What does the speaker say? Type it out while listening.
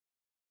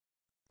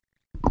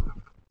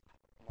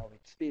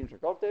it's being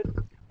recorded.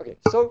 Okay,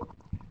 so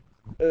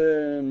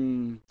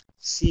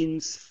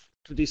since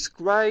to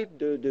describe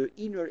the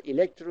inner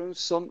electrons,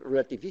 some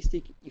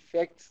relativistic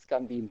effects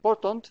can be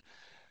important,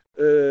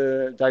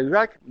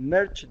 Dirac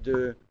merged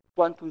the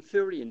quantum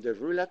theory and the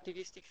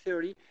relativistic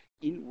theory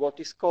in what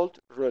is called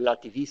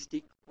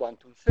relativistic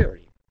quantum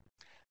theory.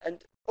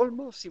 And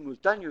almost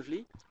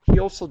simultaneously, he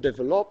also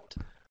developed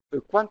a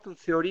quantum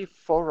theory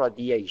for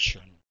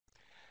radiation.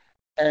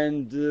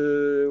 And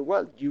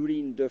well,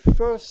 during the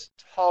first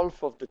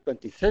half of the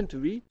 20th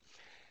century,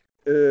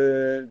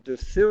 the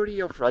theory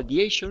of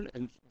radiation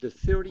and the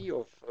theory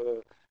of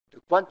the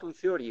quantum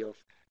theory of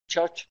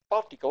charged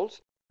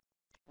particles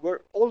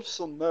were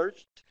also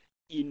merged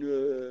in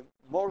a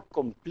more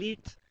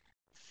complete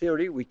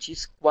theory, which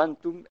is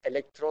quantum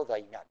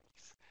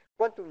electrodynamics.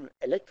 Quantum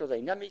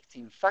electrodynamics,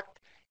 in fact,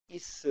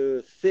 is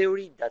a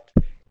theory that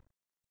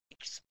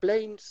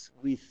explains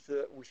with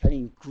an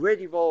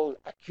incredible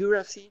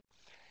accuracy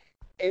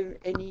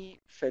any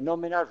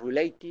phenomena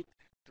related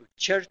to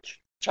charged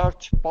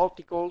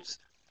particles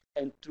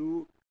and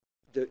to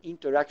the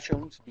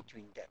interactions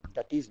between them.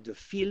 That is, the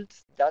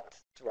fields that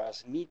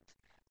transmit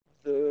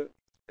the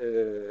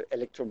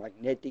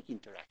electromagnetic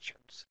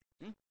interactions.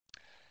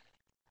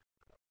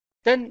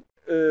 Then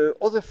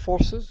other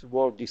forces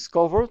were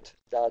discovered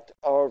that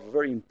are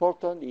very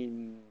important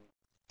in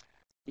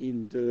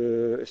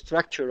the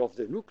structure of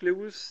the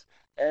nucleus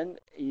and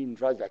in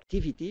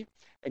radioactivity,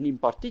 and in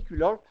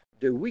particular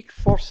the weak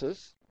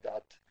forces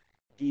that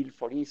deal,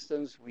 for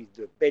instance, with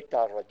the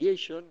beta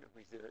radiation,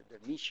 with the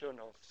emission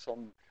of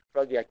some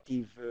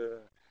radioactive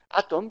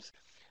atoms.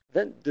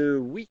 Then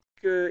the weak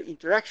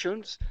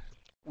interactions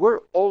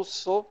were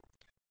also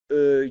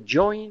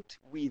joined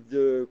with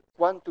the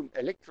quantum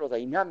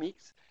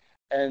electrodynamics,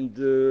 and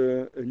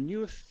a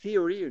new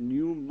theory, a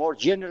new, more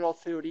general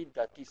theory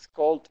that is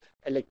called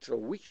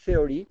electroweak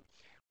theory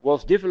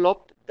was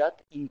developed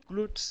that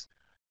includes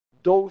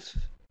those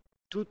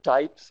two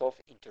types of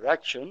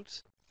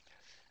interactions.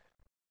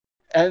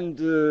 And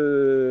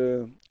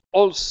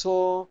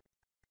also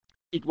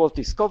it was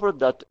discovered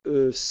that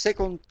a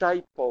second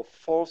type of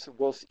force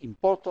was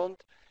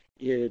important.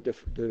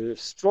 The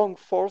strong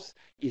force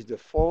is the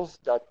force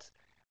that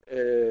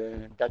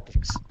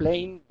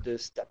explains the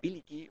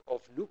stability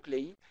of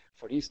nuclei.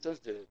 For instance,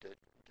 the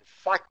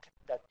fact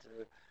that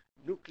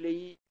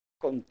nuclei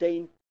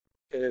contain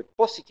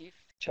positive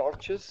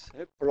charges,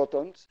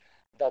 protons,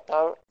 that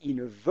are in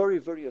a very,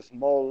 very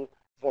small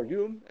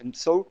volume. And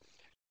so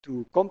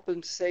to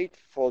compensate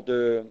for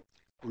the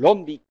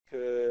Coulombic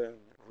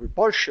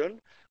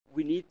repulsion,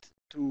 we need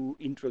to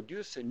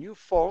introduce a new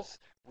force,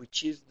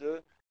 which is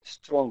the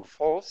strong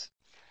force.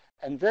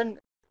 And then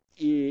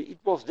it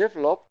was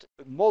developed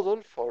a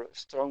model for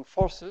strong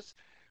forces,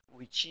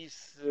 which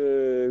is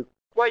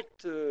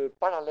quite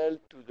parallel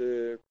to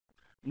the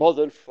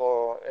model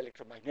for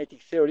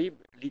electromagnetic theory,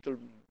 a little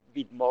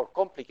bit more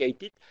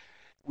complicated,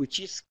 which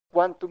is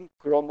quantum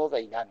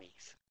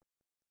chromodynamics.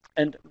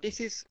 And this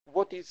is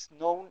what is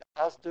known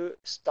as the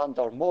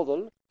standard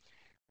model,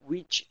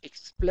 which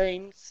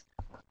explains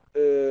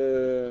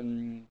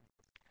in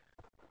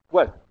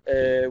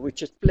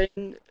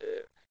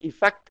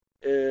fact,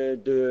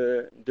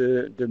 the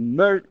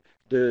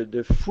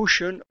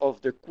fusion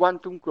of the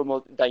quantum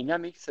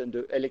chromodynamics and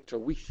the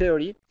electroweak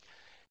theory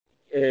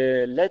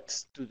led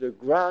to the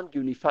grand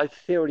unified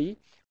theory,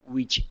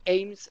 which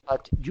aims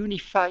at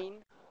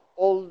unifying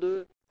all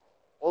the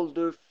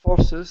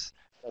forces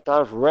that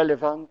are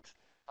relevant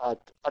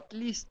at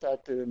least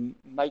at a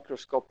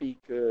microscopic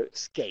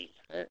scale.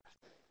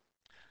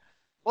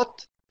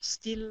 But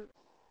still,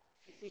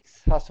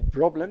 physics has a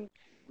problem,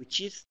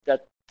 which is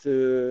that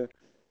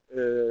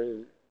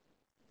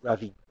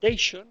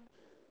gravitation,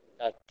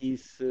 that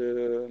is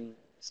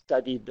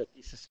studied, that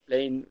is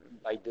explained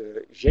by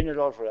the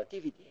general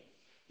relativity,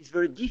 is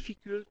very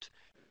difficult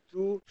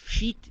to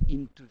fit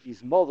into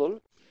this model.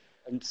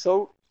 And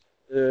so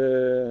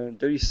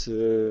there is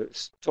a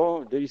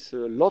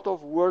lot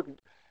of work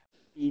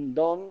being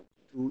done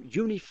to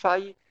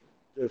unify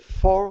the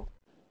four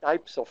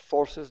types of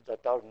forces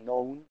that are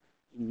known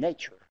in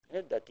nature.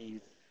 That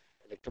is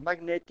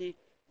electromagnetic,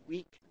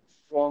 weak,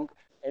 strong,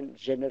 and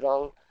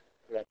general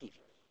relativity.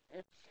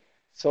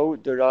 So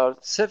there are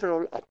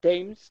several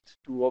attempts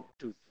to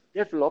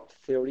develop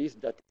theories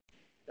that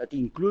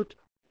include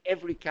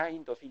every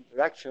kind of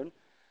interaction.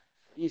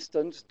 For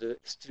instance, the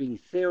string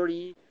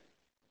theory,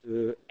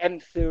 the M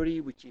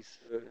theory, which is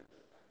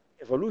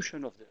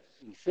evolution of the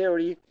string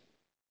theory.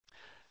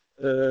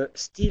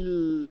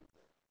 Still,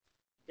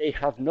 they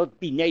have not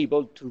been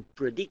able to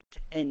predict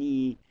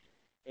any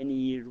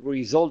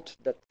result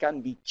that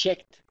can be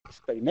checked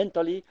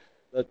experimentally,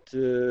 but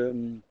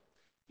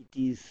it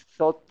is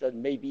thought that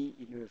maybe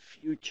in the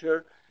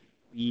future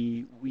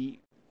we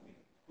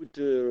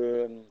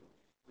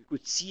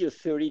could see a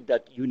theory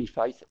that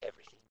unifies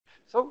everything.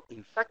 So,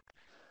 in fact,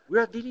 we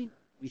are dealing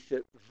with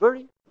a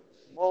very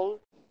small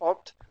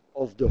part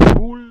of the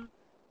whole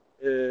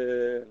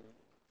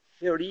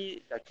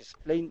theory that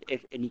explains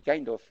any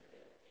kind of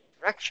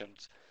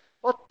interactions.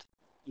 But,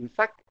 in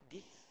fact,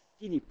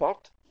 teeny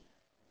part,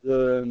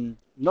 the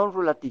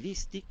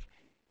non-relativistic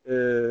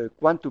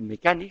quantum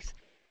mechanics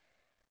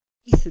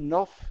is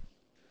enough to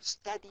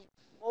study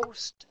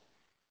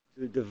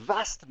the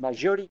vast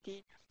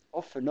majority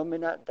of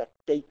phenomena that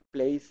take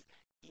place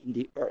in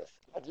the Earth,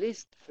 at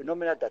least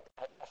phenomena that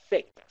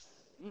affect us.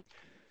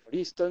 For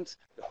instance,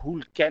 the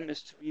whole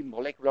chemistry,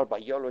 molecular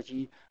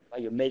biology,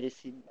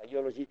 biomedicine,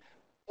 biology,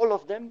 all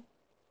of them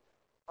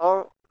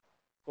are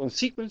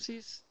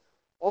consequences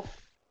of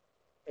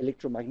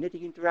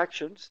electromagnetic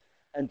interactions,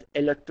 and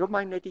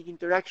electromagnetic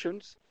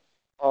interactions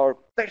are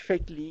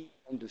perfectly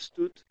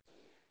understood,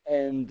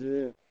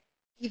 and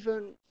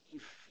even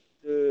if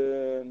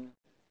the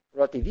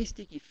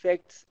relativistic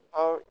effects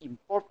are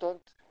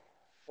important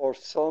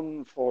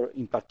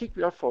in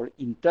particular for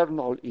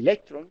internal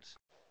electrons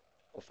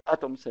of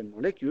atoms and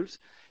molecules,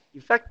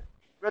 in fact,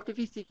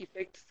 relativistic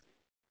effects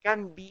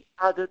can be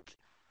added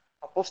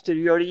a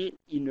posteriori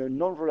in a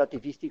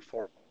non-relativistic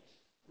form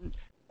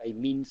by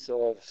means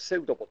of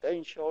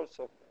pseudo-potentials,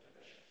 of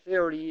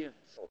theory.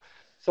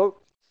 So,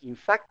 in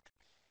fact,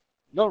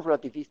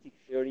 non-relativistic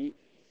theory is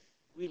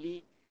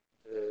really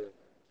the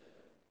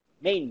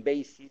main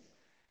basis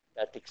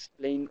that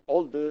explain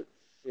all the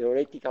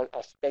theoretical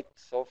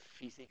aspects of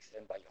physics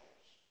and biology.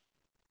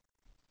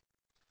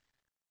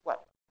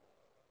 Well,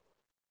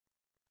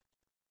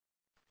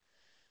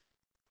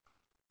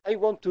 I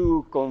want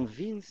to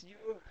convince you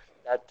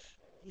that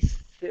this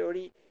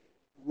theory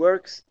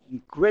works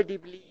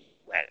incredibly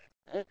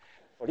well.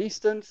 For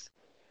instance,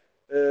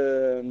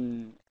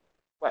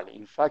 well,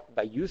 in fact,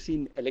 by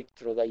using quantum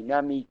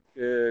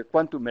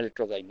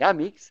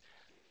electrodynamics,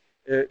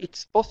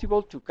 it's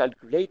possible to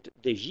calculate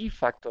the G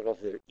factor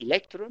of the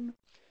electron,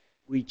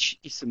 which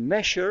is a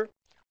measure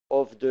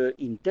of the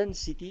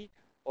intensity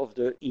of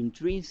the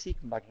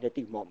intrinsic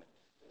magnetic moment,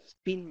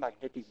 spin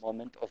magnetic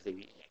moment of the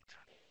electron.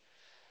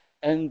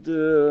 And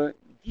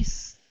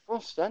this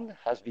constant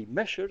has been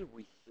measured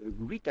with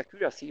great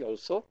accuracy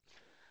also.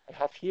 I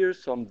have here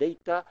some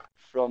data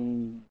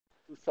from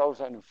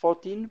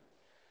 2014,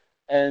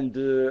 and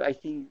I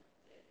think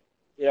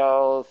there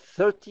are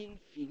 13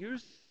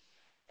 figures,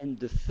 and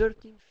the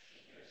 13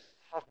 figures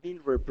have been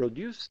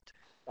reproduced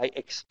by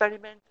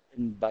experiment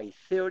and by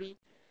theory,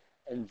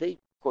 and they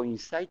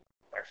coincide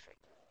perfectly.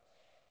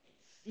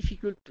 It's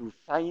difficult to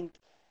find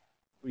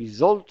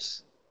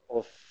results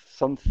of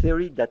some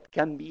theory that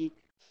can be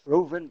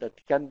proven,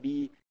 that can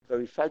be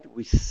verified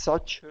with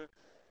such a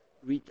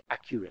great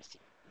accuracy.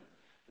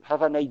 To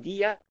have an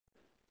idea,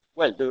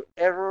 well, the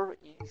error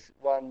is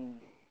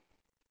 1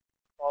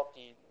 part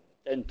in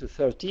 10 to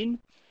 13.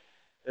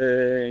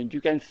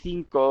 You can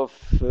think of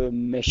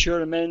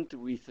measurement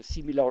with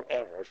similar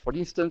errors. For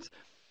instance,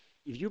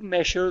 if you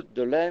measure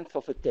the length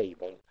of a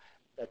table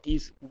that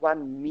is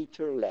 1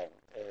 meter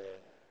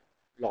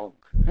long,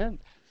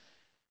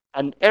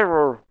 an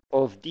error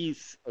of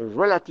this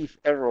relative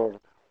error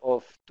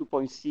of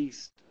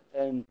 2.6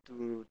 and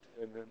to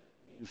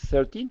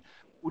 13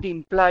 would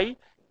imply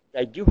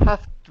that you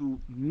have to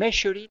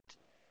measure it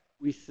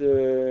with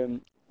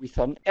an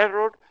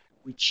error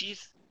which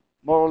is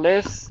more or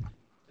less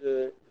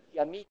the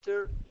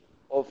diameter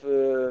of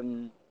a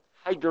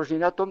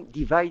hydrogen atom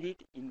divided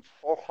in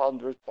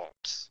 400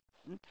 parts.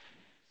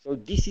 So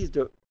this is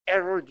the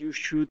error you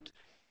should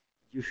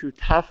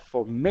have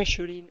for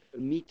measuring a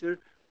meter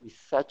with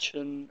such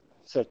an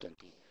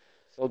certainty.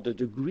 So the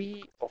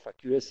degree of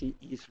accuracy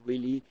is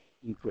really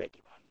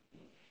incredible.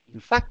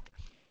 In fact,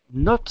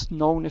 not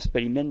known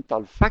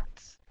experimental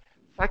fact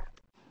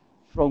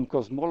from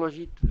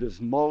cosmology to the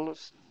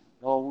smallest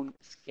known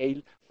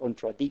scale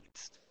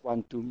contradicts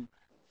quantum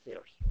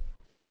theory.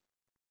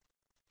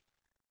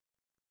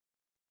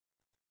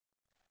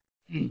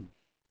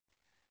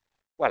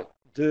 Well,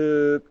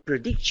 the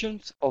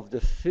predictions of the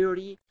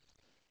theory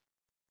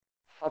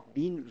have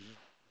been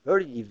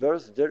very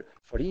diverse there.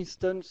 For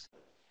instance,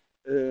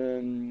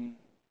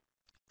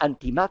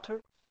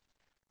 antimatter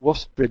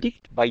was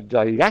predicted by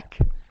Dirac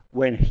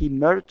when he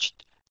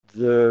merged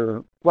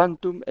the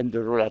quantum and the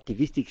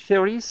relativistic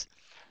theories,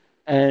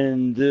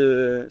 and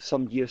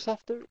some years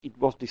after it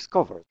was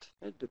discovered.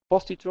 The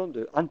positron,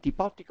 the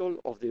antiparticle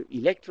of the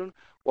electron,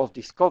 was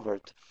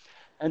discovered.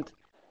 And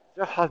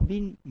there have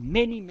been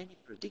many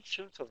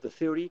predictions of the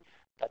theory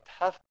that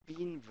have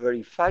been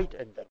verified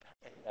and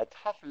that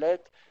have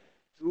led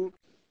to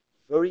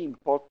very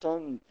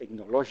important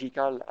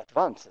technological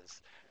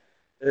advances.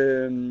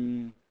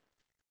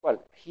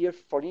 Well, here,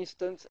 for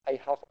instance, I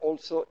have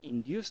also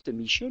induced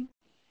emission,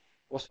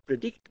 was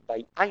predicted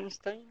by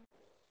Einstein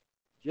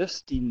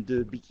just in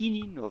the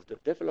beginning of the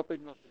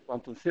development of the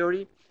quantum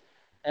theory,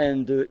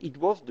 and it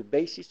was the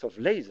basis of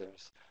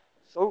lasers.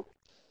 So,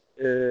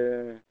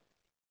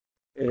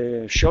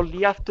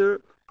 shortly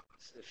after,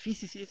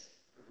 physicists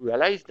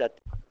realized that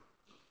it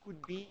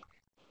could be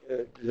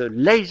the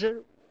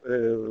laser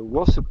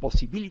was a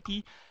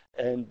possibility,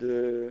 and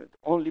the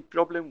only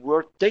problem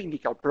were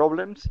technical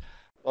problems.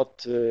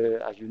 But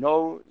as you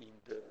know, in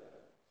the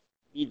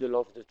middle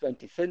of the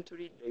 20th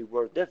century, they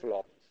were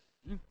developed.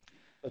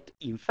 But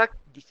in fact,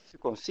 this is a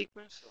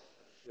consequence of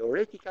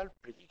theoretical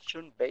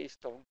prediction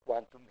based on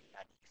quantum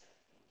mechanics.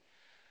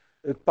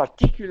 A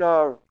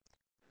particular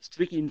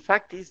striking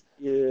fact is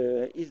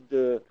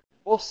the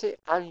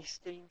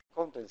Bose-Einstein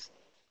condensate.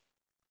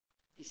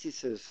 This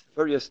is a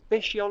very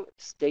special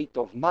state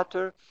of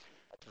matter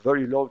at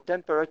very low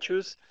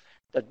temperatures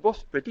that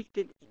was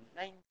predicted in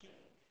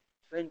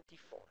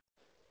 1924.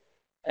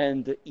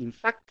 And in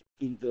fact,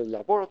 in the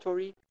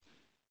laboratory,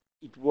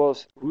 it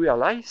was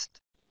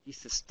realized,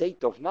 this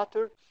state of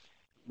matter,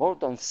 more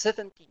than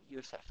 70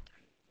 years after,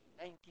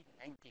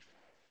 1995.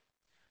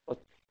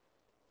 But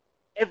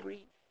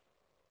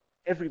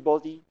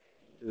everybody,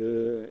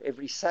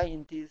 every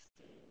scientist,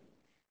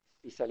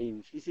 especially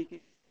in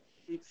physics,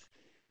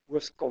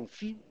 was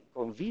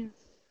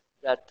convinced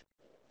that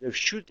there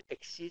should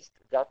exist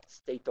that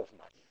state of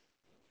matter.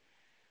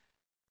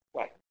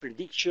 Well,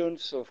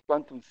 predictions of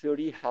quantum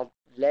theory have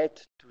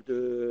led to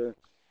the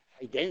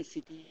high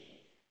density,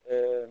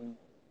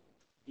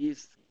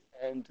 this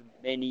and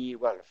many,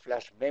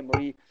 flash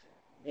memory,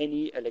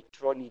 many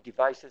electronic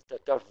devices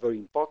that are very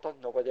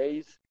important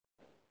nowadays.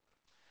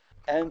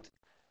 And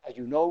as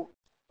you know,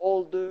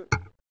 all the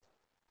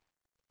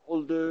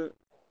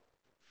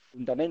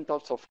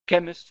fundamentals of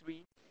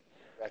chemistry,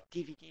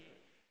 reactivity,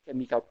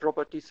 chemical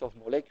properties of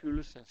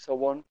molecules, and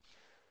so on,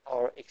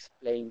 are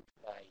explained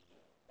by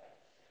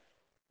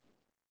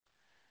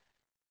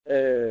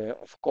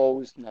of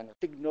course,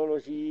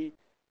 nanotechnology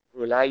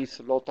relies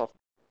a lot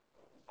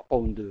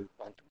upon the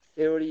quantum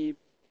theory,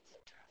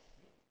 etc.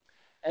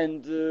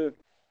 And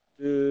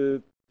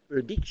the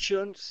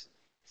predictions,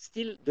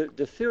 still,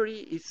 the theory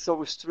is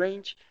so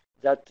strange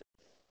that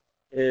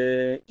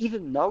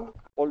even now,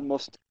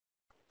 almost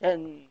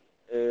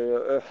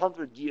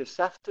 100 years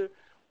after,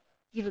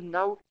 even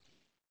now,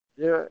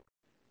 there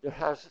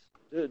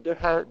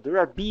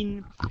have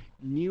been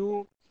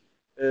new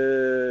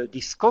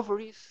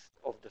discoveries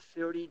of the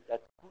theory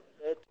that could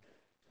lead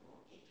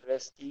to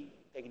interesting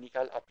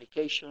technical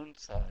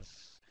applications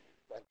as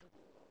quantum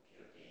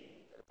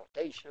computing,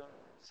 teleportation,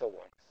 and so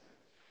on.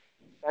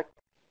 In fact,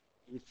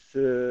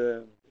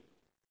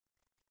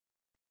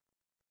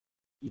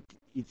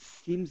 it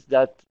seems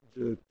that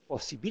the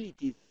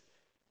possibilities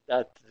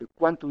that the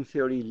quantum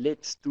theory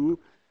leads to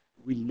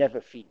will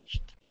never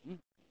finish.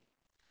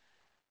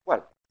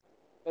 Well,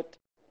 but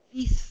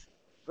this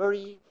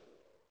very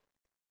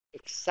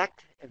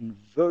exact and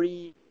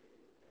very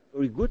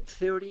good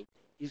theory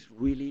is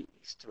really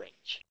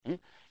strange.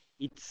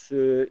 It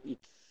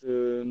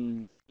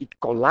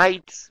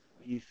collides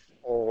with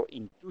our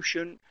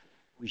intuition,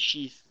 which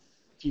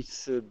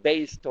is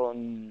based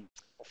on,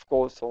 of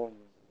course, on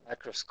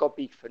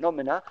macroscopic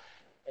phenomena,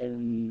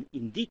 and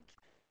indeed,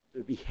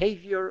 the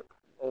behavior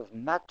of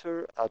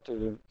matter at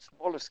a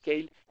smaller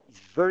scale is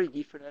very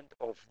different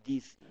of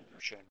this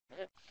illusion.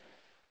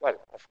 Well,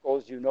 of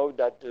course, you know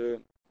that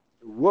the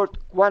word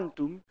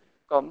quantum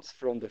comes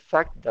from the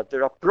fact that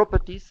there are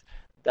properties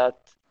that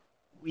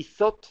we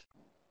thought,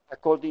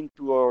 according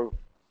to our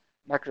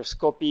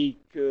macroscopic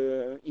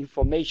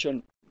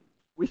information,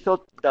 we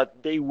thought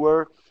that they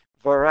were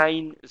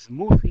varying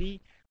smoothly,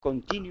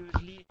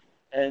 continuously,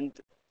 and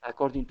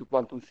according to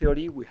quantum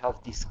theory, we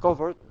have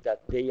discovered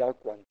that they are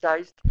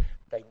quantized,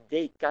 that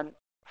they can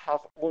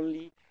have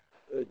only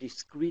a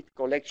discrete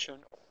collection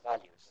of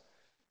values.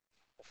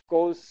 Of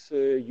course,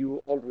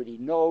 you already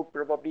know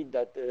probably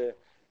that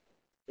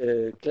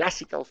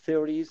classical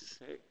theories,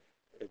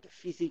 the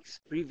physics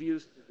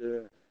previous to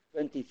the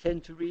 20th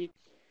century,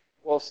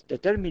 was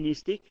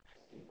deterministic.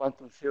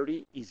 Quantum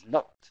theory is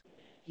not.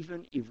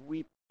 Even if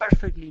we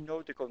perfectly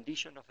know the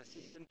condition of a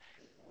system,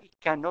 we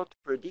cannot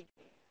predict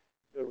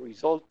the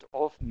result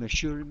of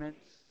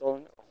measurements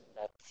done on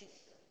that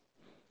system.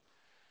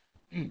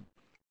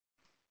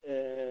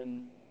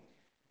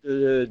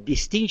 The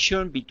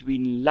distinction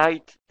between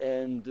light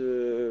and,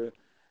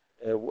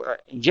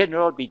 in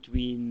general,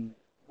 between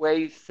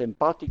waves and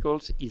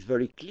particles is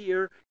very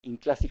clear in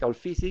classical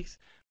physics,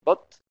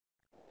 but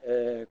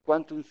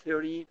quantum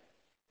theory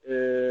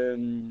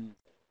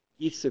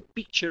gives a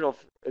picture of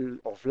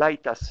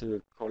light as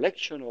a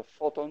collection of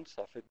photons,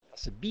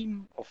 as a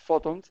beam of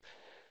photons,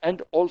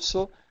 and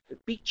also a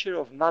picture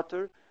of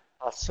matter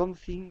as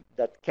something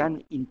that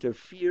can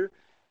interfere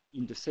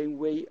in the same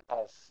way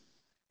as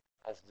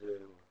the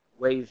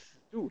waves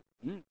do.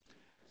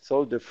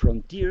 So the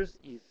frontiers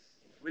is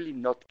really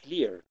not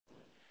clear,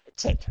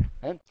 etc.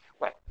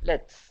 Well,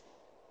 let's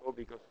go,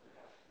 because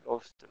we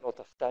lost a lot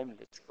of time.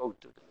 Let's go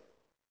to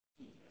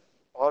the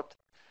part.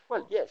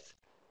 Well, yes.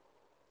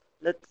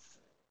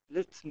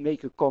 Let's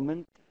make a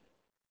comment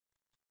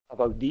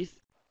about this.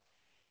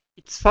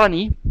 It's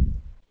funny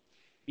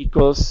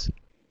because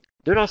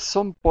there are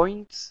some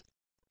points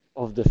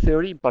of the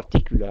theory, in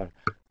particular,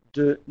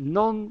 the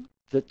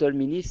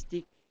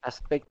non-deterministic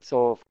aspects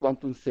of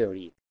quantum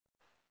theory.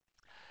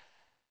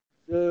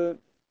 The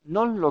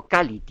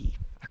non-locality.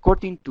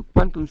 According to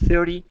quantum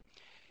theory,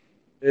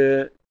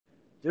 there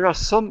are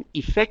some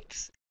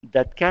effects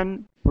that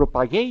can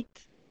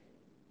propagate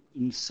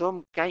in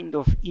some kind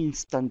of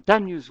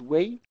instantaneous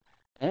way,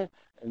 and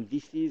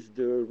this is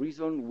the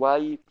reason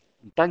why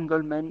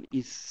entanglement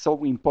is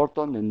so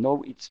important, and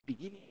now it's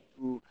beginning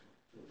to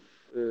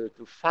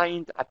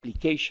find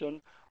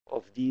application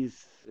of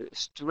this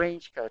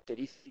strange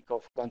characteristic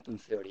of quantum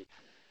theory.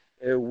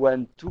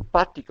 When two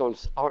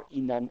particles are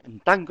in an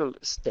entangled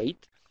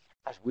state,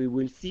 as we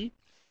will see,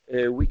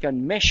 we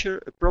can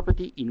measure a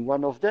property in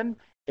one of them,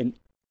 and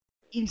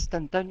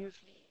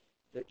instantaneously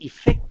the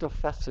effect of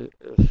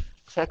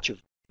such a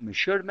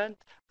measurement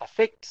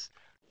affects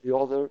the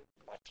other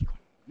particle.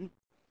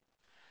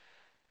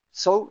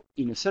 So,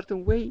 in a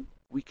certain way,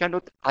 we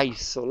cannot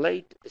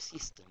isolate a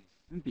system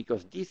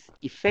because this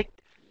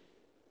effect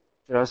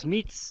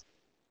transmits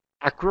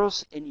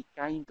across any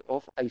kind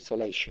of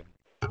isolation.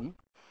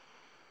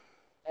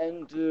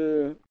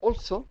 And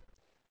also,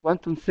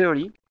 quantum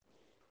theory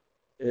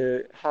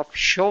have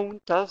shown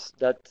us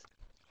that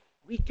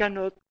we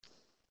cannot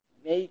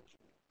make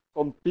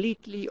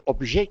completely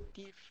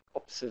objective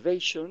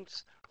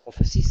observations of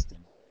a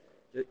system.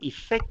 The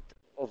effect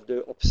of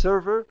the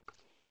observer,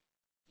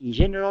 in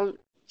general,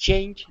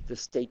 change the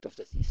state of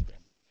the system,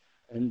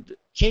 and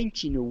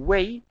change in a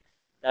way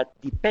that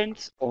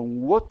depends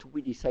on what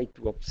we decide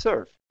to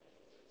observe.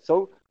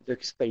 So the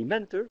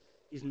experimenter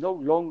is no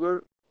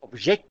longer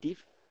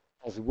objective,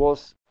 as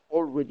was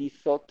already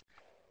thought.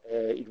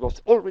 It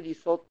was already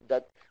thought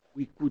that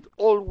we could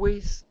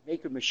always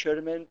make a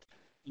measurement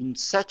in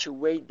such a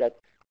way that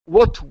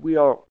what we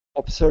are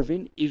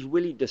observing is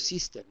really the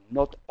system,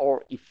 not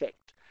our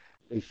effect.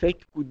 The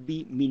effect could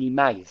be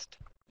minimized.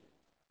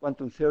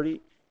 Quantum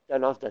theory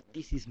tells us that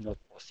this is not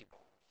possible.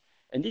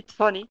 And it's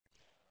funny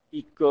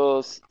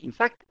because, in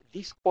fact,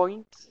 these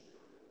points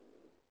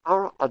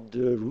are at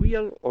the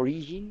real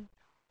origin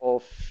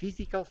of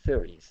physical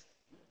theories.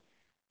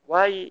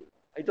 Why?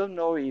 I don't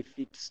know if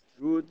it's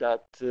true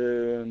that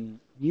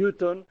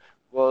Newton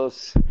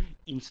was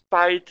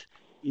inspired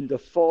in the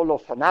fall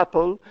of an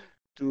apple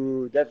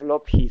to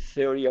develop his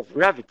theory of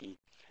gravity.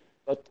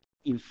 But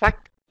in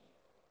fact,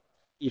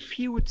 if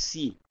he would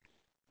see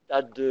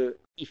that the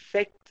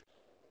effect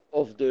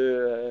of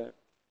the,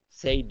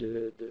 say,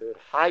 the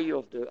height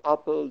of the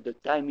apple, the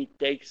time it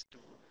takes to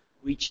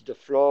reach the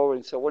floor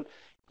and so on,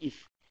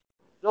 if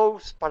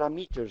those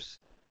parameters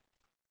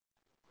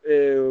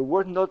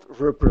were not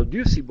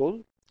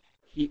reproducible,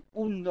 he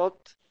would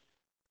not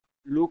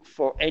look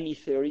for any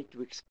theory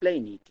to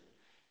explain it.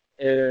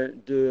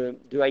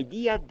 The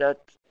idea that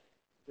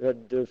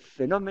the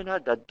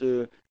phenomena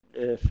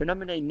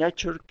in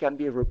nature can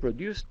be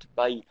reproduced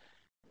by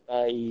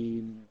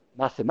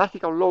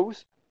mathematical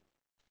laws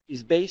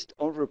is based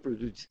on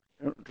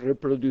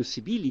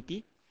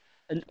reproducibility,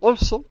 and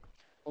also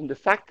on the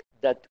fact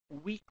that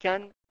we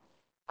can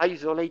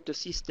isolate the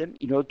system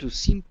in order to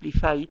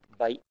simplify it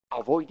by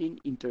avoiding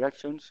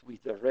interactions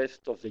with the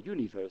rest of the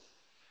universe.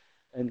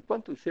 And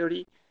quantum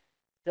theory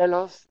tells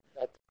us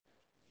that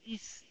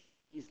this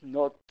is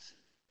not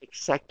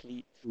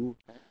exactly true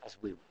as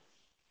we will.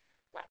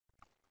 Well,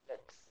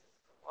 let's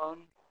go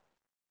on.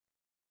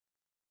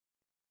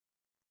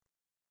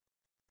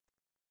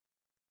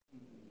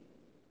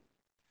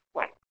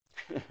 Well,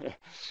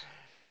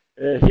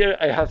 here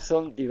I have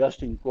some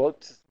devastating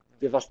quotes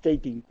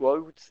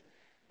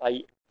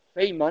by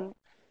Feynman.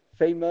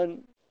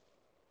 Feynman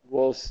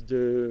was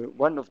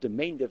one of the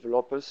main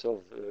developers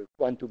of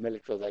quantum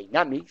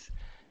electrodynamics,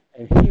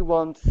 and he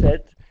once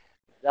said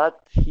that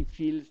he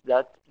feels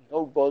that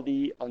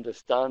nobody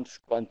understands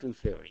quantum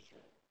theory.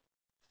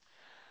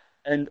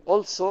 And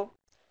also,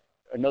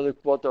 another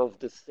quote of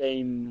the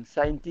same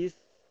scientist,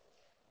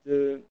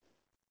 the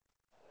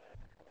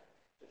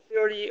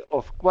theory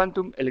of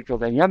quantum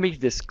electrodynamics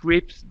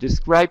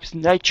describes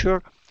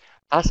nature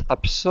as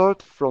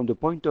absurd from the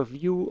point of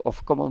view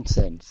of common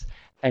sense,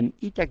 and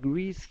it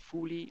agrees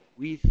fully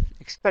with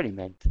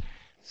experiment.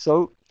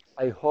 So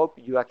I hope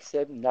you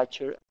accept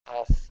nature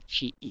as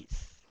she is,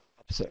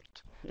 absurd.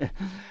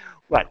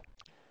 Well,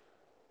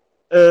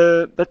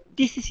 but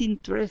this is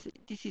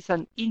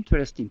an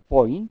interesting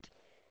point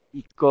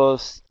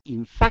because,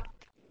 in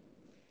fact,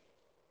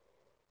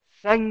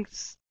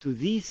 thanks to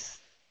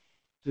this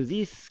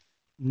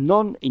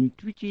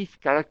non-intuitive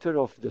character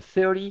of the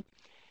theory,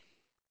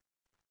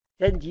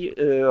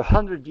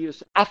 100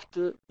 years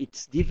after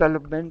its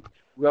development,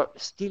 we are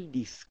still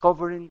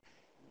discovering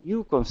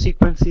new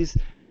consequences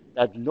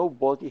that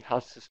nobody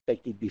has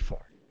suspected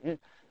before.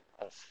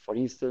 As, for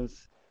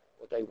instance,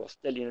 what I was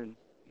telling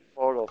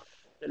before of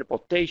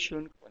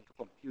teleportation, quantum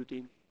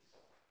computing.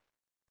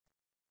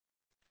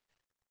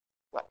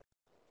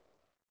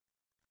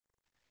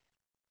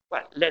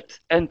 Well, let's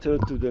enter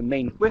to the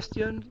main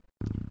question.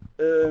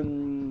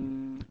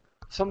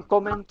 Some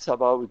comments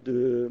about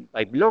the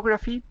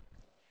bibliography.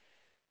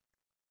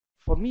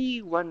 For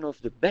me, one of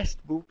the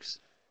best books,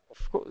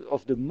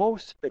 of the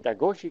most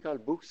pedagogical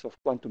books of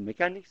quantum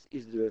mechanics,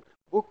 is the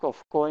book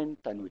of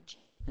Cohen-Tanucci.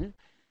 There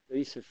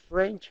is a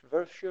French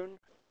version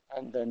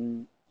and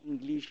an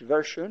English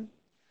version,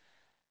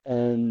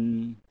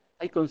 and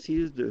I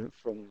consider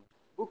from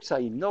books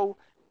I know,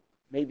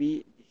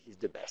 maybe this is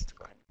the best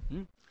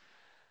one.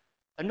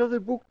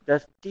 Another book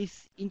that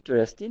is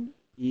interesting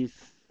is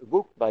a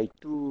book by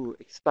two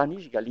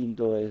Spanish,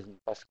 Galindo and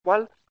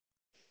Pascual,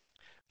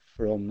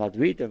 from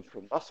Madrid and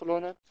from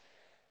Barcelona.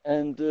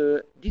 And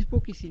this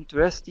book is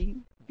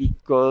interesting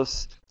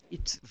because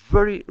it's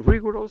very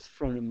rigorous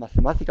from a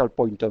mathematical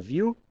point of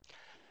view.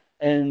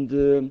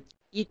 And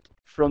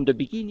from the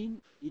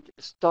beginning, it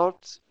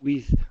starts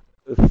with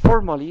a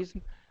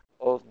formalism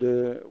of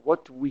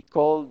what we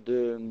call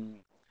the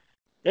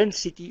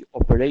density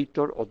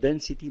operator or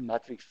density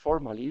matrix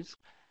formalism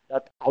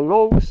that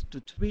allows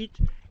to treat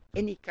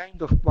any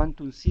kind of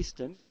quantum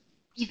system,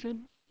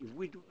 even if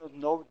we do not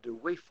know the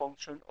wave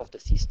function of the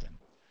system.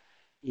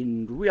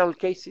 In real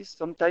cases,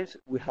 sometimes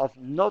we have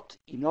not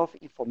enough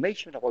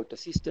information about the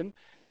system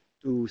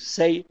to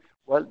say,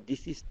 well,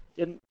 this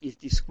system is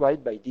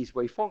described by this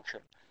wave function.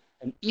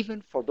 And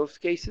even for those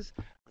cases,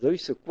 there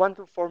is a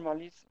quantum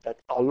formalism that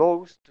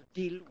allows to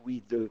deal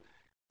with the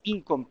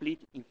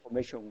incomplete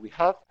information we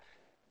have.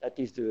 That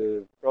is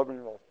the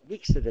problem of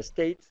mixed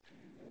states.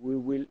 We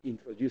will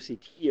introduce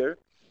it here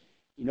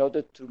in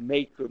order to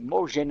make a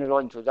more general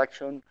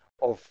introduction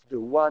of the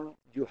one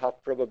you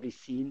have probably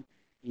seen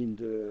in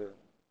the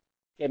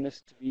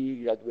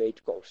chemistry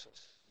graduate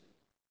courses.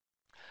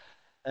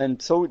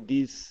 And so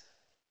this,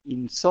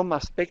 in some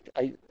aspect,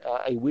 I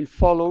will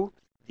follow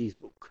this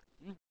book.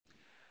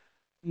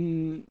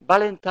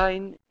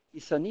 Valentine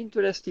is an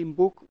interesting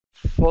book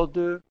for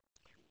the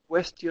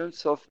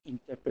questions of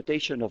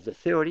interpretation of the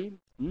theory.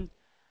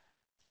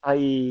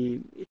 I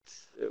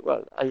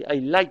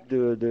like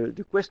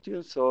the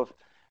questions of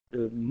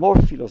the more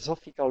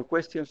philosophical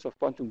questions of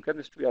quantum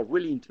chemistry are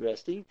really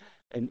interesting,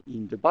 and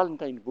in the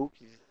Valentine book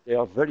they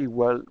are very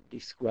well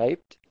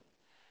described.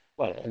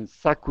 Well, and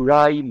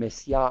Sakurai,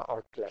 Messiah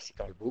are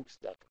classical books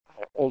that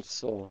are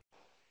also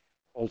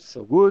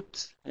good.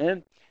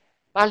 And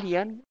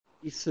Balian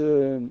is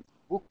a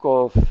book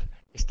of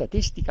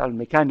statistical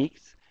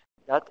mechanics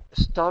that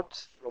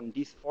starts from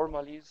this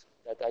formalism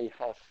that I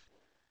have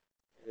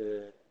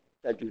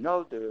that you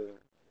know, the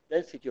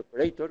density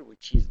operator,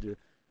 which is the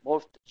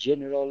most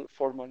general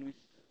formalism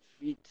to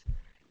treat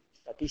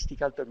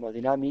statistical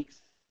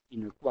thermodynamics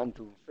in a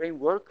quantum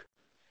framework.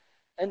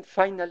 And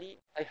finally,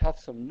 I have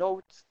some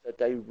notes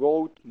that I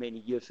wrote many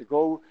years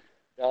ago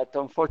that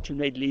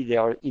unfortunately they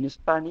are in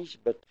Spanish,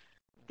 but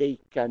they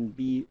can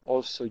be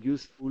also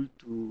useful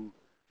to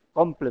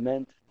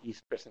complement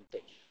this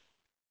presentation.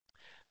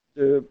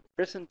 The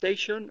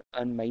presentation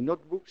and my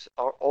notebooks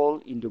are all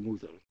in the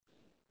Moodle.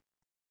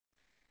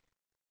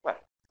 Well,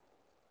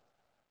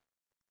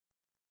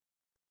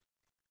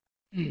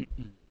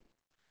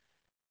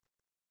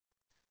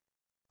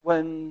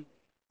 when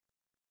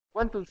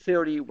quantum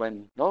theory,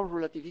 when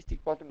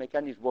non-relativistic quantum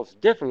mechanics was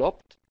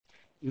developed,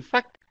 in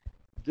fact,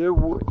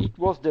 it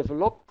was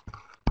developed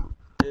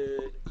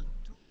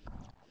into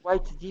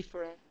quite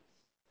different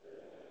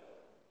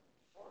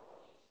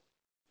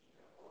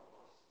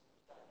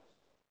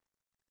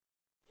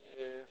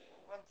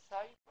one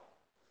side,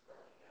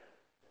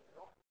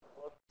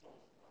 what is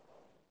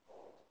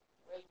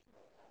wave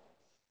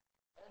mechanics,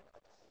 and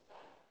at the same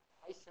time,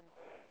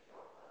 Heisenberg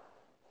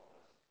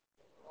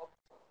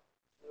developed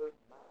the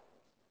math.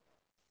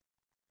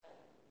 And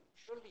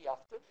shortly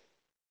after,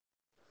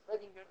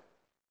 Schrödinger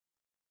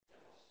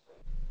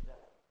demonstrated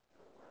that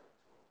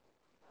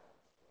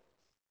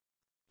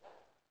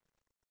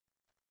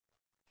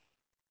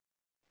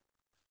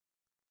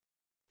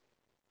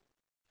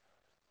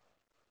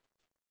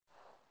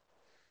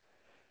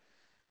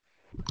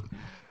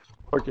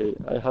okay,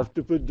 I have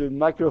to put the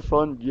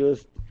microphone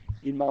just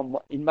in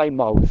my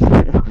mouth.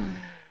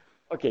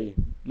 Okay,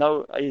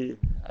 now I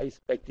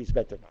expect it's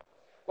better now.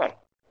 Well,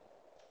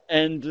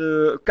 and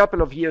a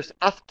couple of years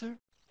after,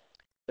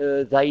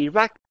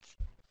 Dirac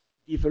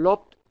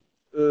developed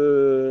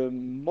a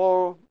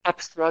more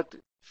abstract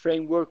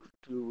framework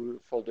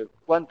for the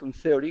quantum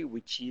theory,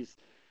 which is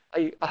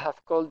I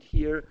have called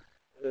here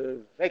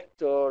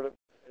vector.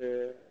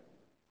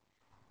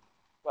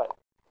 Well,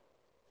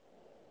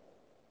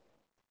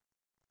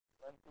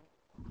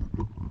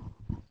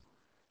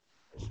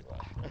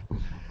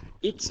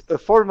 it's a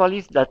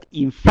formalism that,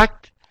 in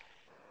fact,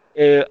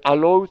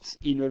 allows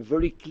in a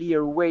very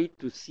clear way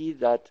to see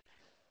that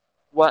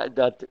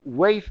that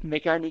wave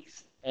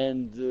mechanics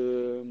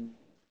and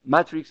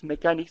matrix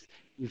mechanics,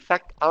 in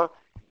fact, are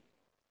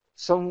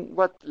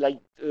somewhat like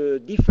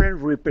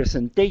different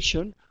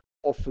representation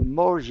of a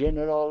more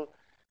general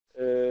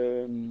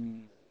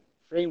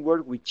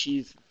framework, which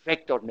is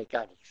vector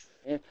mechanics,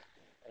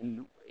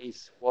 and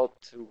is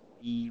what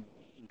we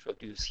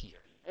introduce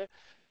here.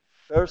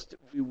 First,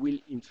 we will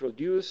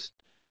introduce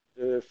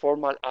the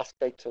formal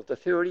aspects of the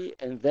theory,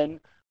 and then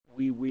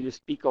we will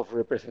speak of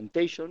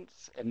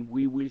representations, and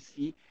we will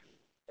see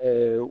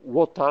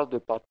what are the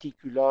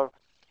particular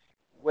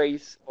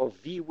ways of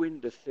viewing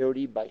the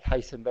theory by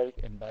Heisenberg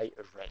and by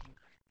Schrödinger.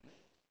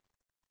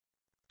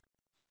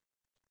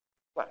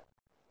 Well,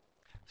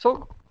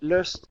 so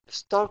let's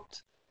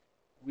start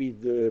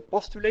with the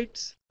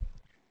postulates.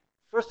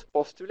 First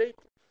postulate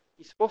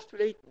is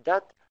postulate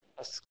that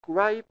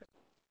ascribe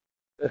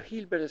a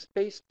Hilbert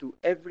space to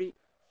every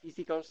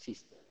physical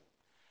system.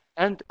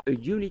 and a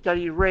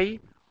unitary ray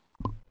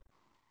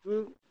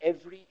to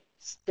every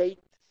state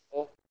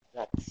of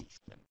that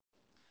system.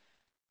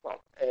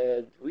 Well,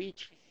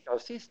 each physical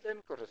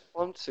system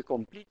corresponds a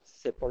complete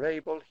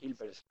separable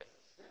Hilbert space.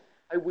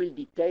 I will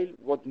detail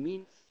what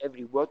means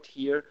every word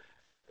here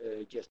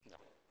just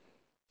now.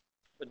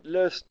 But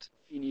let's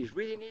finish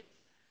reading it.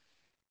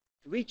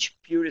 To each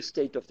pure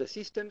state of the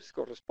systems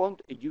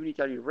corresponds a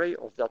unitary ray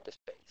of that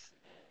space.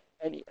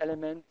 Any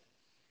element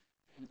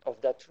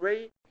of that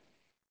ray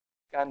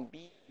can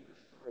be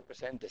used to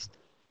represent the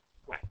state.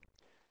 Well,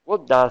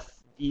 what does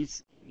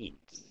this mean?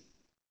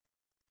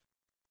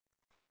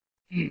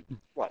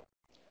 Well,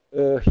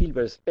 a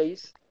Hilbert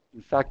space,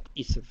 in fact,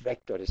 is a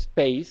vector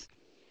space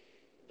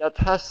that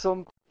has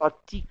some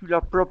particular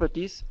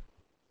properties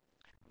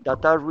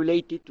that are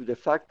related to the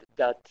fact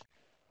that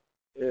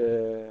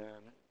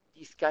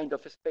these kind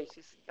of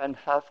spaces can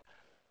have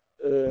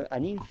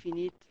an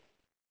infinite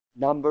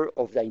number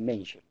of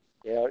dimensions.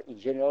 They are, in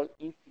general,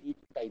 infinite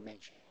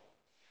dimensions.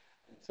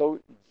 So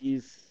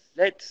this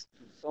leads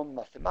to some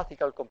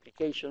mathematical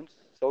complications.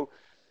 So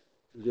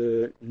to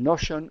the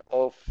notion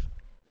of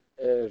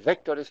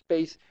vector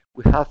space,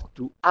 we have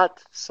to add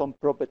some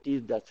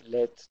properties that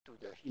led to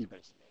the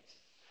Hilbert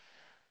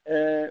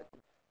space.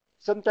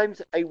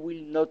 Sometimes I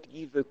will not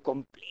give a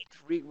complete,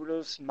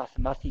 rigorous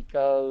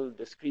mathematical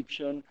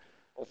description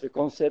of the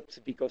concepts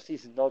because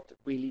it's not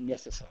really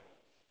necessary.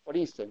 For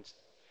instance,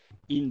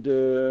 in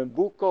the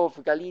book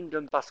of Galindo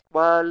and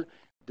Pascual,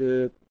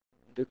 the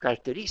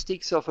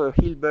characteristics of a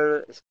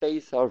Hilbert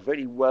space are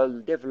very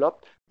well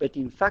developed, but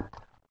in fact,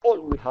 all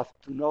we have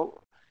to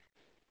know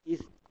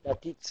is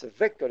that it's a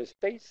vector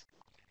space.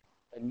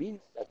 That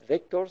means that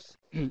vectors,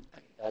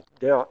 that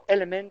there are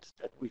elements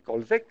that we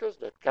call vectors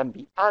that can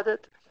be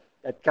added,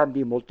 that can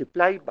be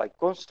multiplied by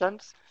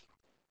constants,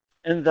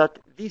 and that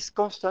these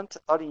constants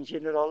are in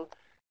general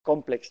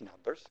complex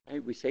numbers.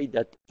 And we say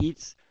that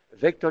it's a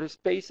vector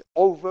space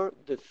over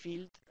the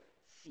field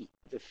C,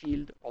 the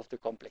field of the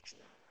complex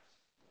numbers.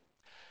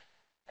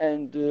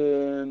 And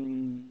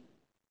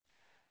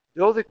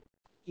the other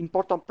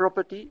important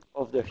property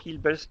of the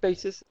Hilbert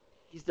spaces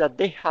is that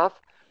they have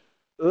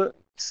a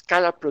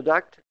scalar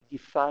product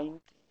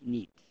defined in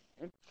it.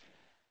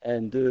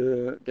 And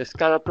the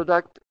scalar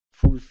product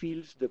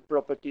fulfills the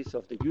properties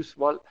of the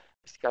usual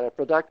scalar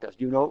product, as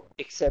you know,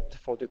 except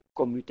for the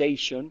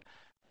commutation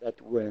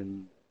that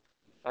when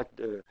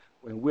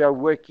we are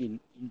working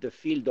in the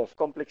field of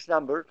complex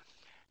number,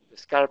 the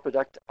scalar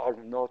products are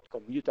not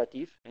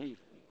commutative. If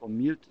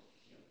we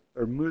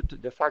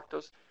permute the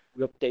factors,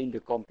 we obtain the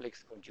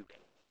complex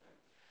conjugate.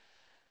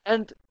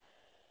 And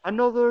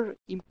another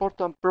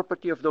important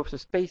property of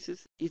those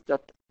spaces is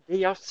that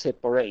they are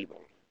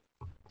separable.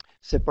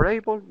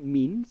 Separable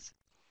means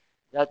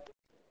that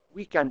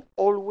we can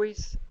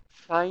always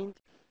find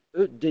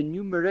a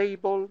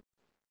denumerable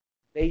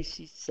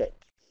basis set.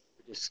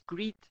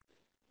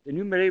 The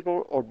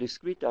numerable or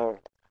discrete are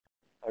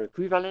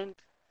equivalent.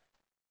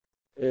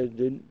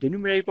 The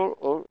numerable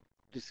or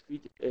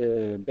discrete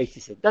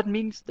basis set. That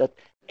means that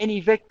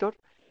any vector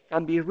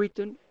can be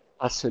written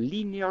as a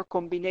linear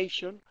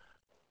combination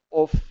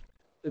of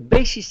a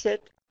basis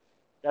set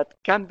that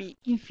can be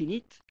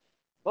infinite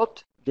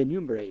but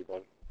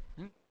denumerable.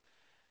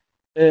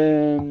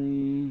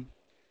 In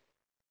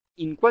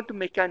quantum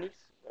mechanics,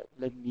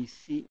 let me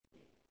see.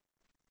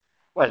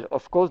 Well,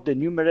 of course, the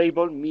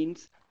numerable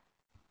means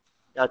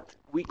that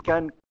we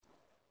can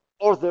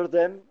order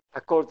them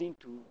according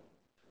to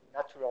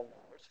natural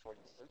numbers, for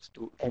instance,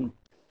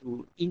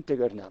 to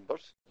integer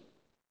numbers.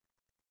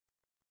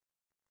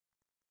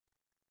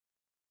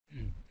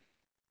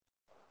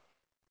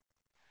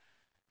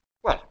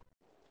 Well,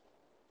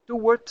 two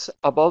words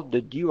about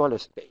the dual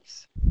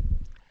space.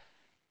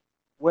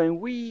 When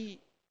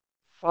we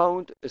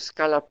found a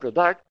scalar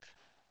product,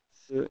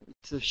 so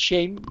it's a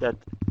shame that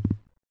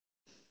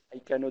I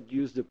cannot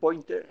use the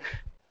pointer.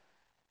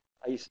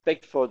 I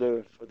expect for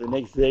the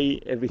next day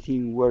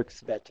everything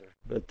works better,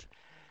 but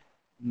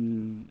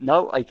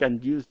now I can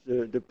use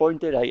the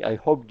pointer. I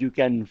hope you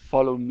can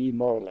follow me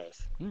more or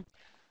less.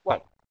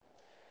 Well,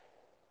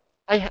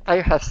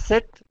 I have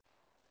said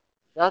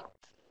that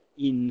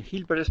in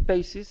Hilbert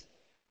spaces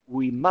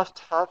we must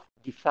have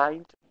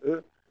defined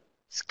a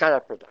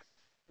scalar product.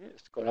 A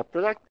scalar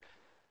product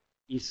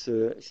is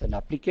an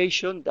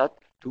application that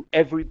to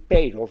every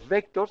pair of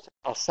vectors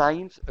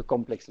assigns a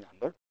complex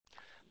number.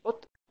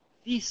 But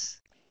this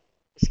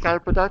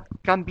scalar product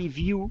can be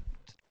viewed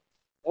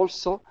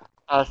also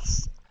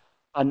as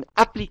an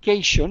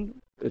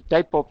application, a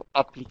type of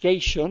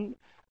application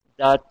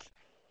that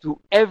to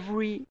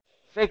every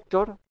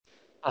vector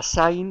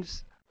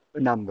assigns a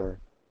number.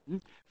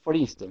 For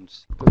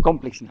instance, a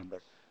complex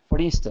number. For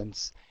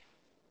instance,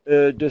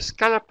 the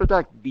scalar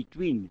product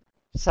between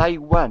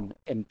psi1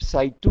 and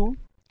psi2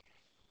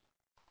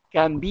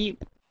 can be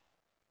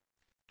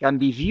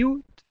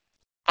viewed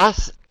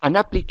as an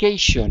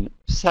application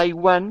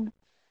psi1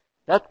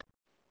 that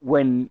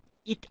when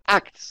it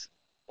acts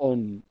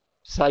on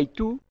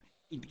psi2,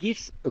 it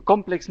gives a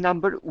complex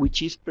number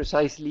which is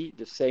precisely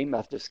the same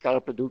as the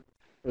scalar product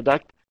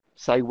product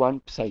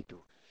psi1, psi2.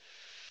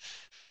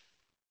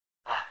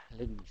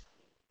 Let me see.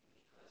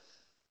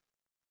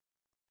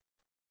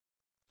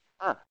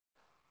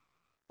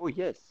 Oh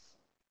yes,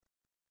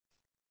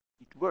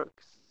 it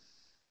works.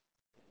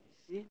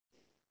 See,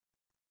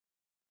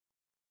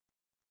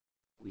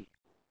 we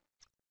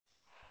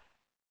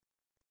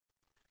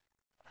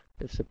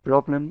there's a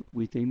problem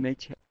with the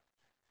image.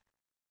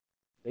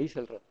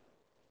 Basal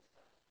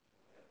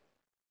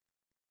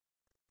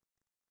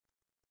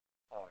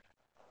ahora.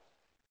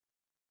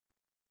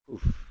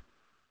 Uf.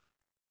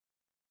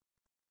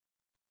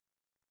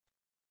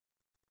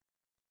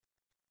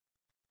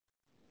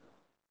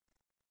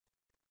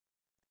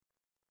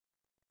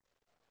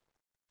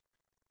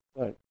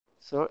 Well,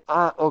 so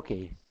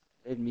okay.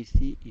 Let me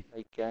see if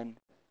I can.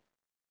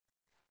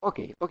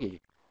 Okay,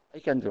 I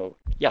can draw.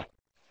 Yeah.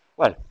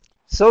 Well,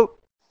 so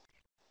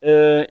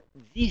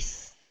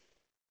this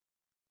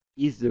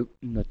is the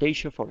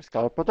notation for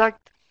scalar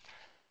product,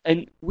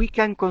 and we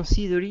can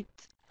consider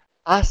it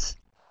as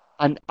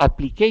an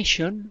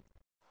application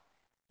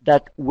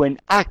that when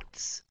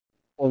acts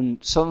on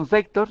some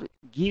vector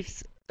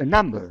gives a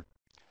number.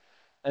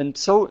 And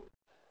so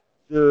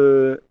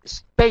the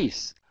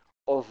space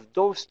of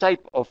those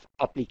type of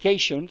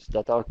applications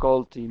that are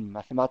called in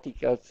mathematics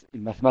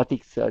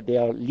they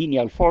are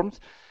linear forms,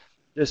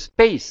 the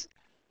space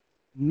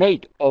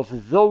made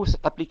of those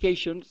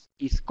applications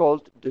is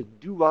called the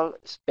dual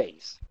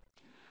space.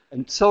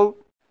 And so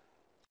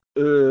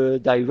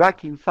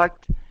Dirac, in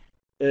fact,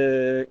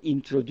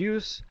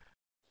 introduced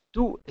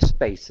two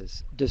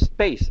spaces: the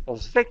space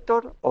of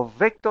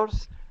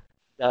vectors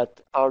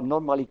that are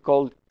normally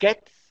called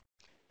kets,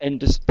 and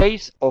the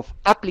space of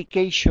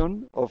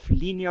application, of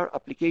linear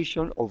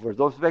application over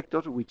those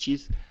vectors, which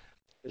is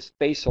a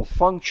space of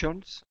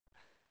functions,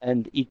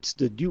 and it's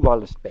the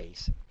dual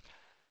space.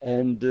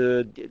 And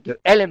the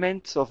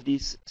elements of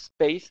this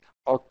space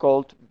are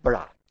called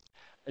bra.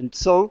 And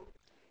so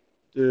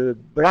the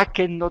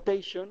bracket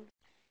notation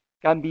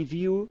can be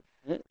viewed,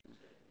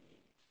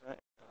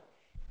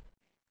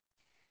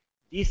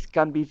 this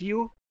can be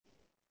viewed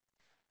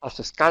as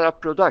a scalar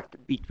product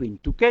between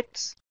two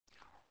kets,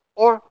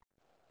 or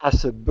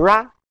as a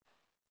bra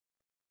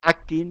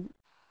acting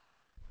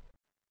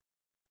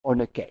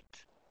on a ket.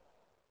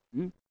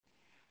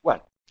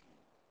 Well,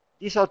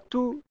 these are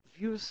two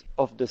views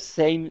of the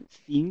same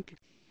thing,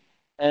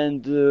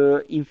 and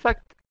in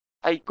fact,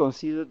 I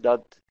consider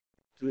that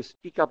to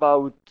speak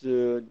about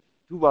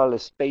dual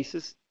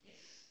spaces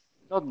is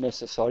not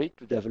necessary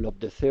to develop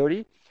the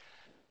theory,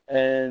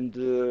 and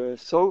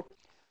so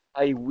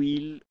I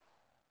will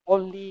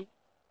only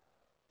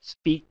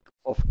speak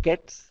of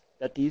kets,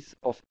 that is,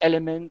 of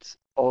elements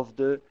of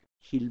the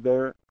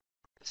Hilbert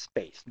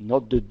space,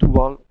 not the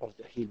dual of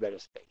the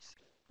Hilbert space.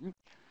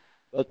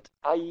 But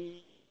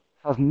I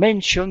have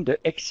mentioned the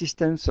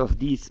existence of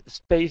this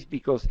space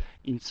because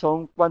in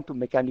some quantum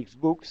mechanics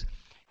books,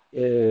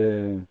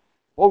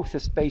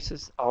 both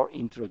spaces are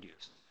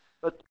introduced.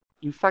 But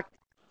in fact,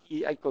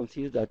 I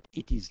consider that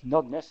it is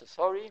not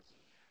necessary.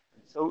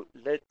 So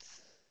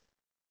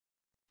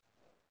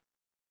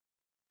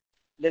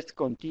let's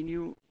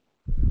continue.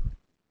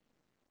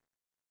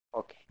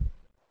 Okay,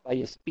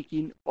 by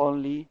speaking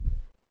only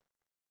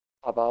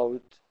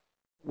about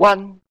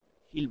one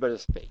Hilbert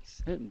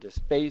space, the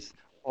space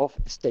of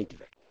state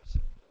vectors.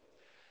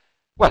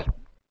 Well,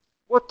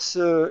 what's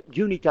a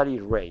unitary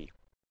ray?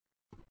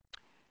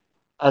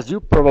 As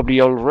you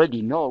probably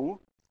already know,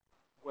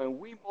 when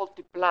we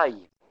multiply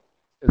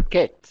a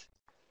ket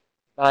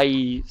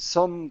by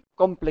some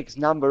complex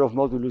number of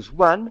modulus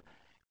 1,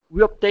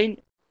 we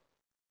obtain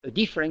a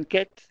different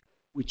ket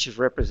which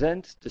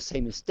represents the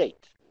same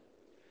state.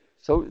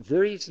 So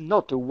there is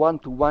not a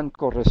one-to-one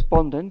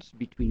correspondence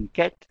between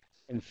ket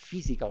and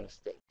physical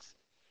states.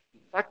 In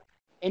fact,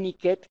 any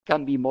ket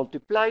can be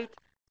multiplied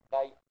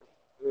by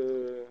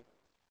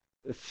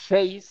a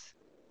phase,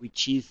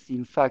 which is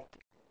in fact,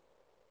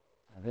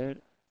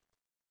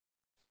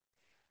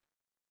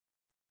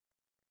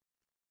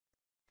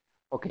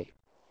 okay,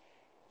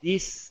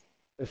 this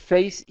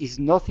phase is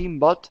nothing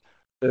but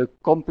a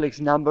complex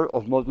number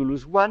of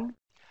modulus 1,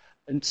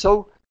 and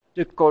so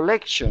the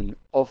collection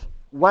of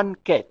one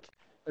ket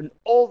and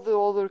all the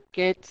other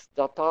kets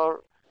that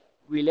are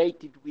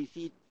related with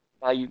it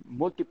by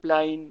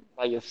multiplying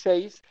by a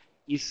phase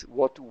is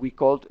what we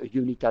call a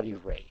unitary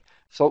ray.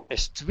 So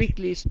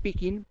strictly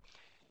speaking,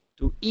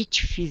 to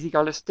each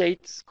physical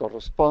state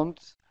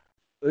corresponds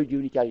a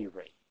unitary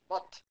ray.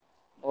 But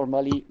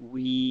normally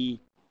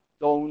we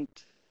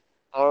don't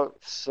are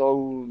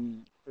so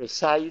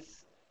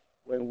precise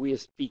when we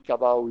speak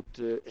about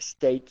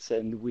states,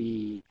 and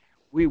we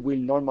will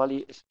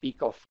normally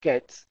speak of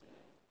kets.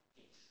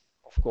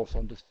 Of course,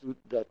 understood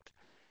that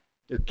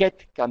the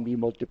ket can be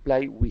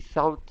multiplied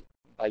without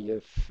by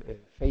a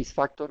phase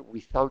factor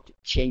without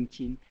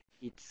changing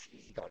its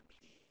physical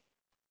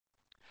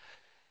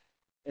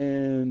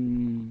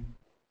meaning.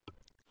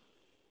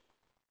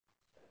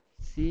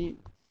 See,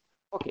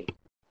 okay,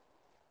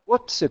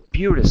 what's a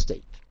pure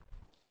state?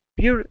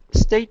 Pure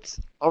states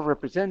are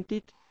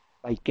represented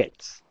by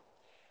kets.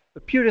 A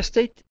pure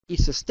state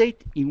is a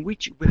state in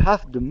which we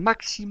have the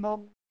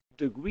maximum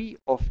degree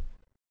of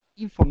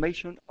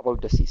information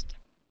about the system.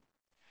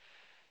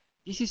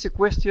 This is a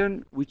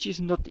question which is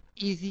not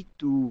easy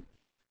to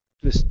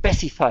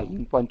specify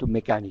in quantum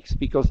mechanics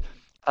because,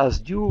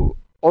 as you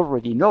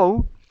already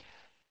know,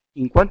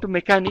 in quantum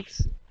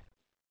mechanics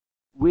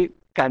we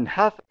can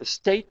have a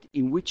state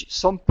in which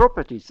some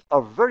properties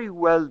are very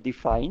well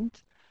defined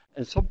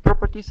and some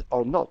properties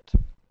are not.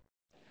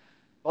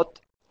 But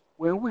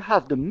when we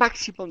have the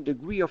maximum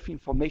degree of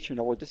information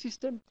about the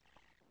system,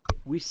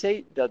 we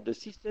say that the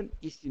system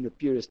is in a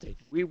pure state.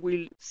 We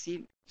will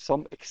see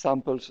some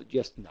examples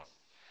just now.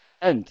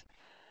 And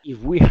if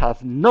we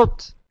have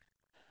not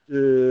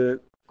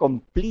the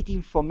complete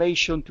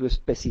information to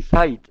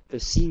specify a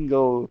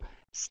single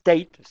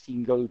state, a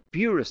single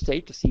pure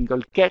state, a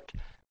single ket,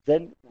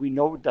 then we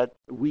know that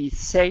we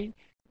say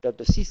that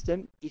the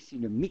system is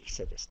in a mixed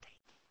state.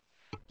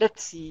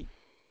 Let's see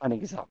an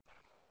example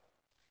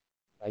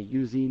by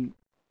using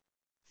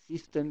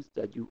systems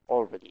that you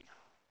already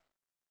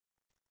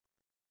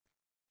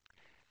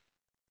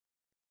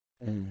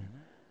know.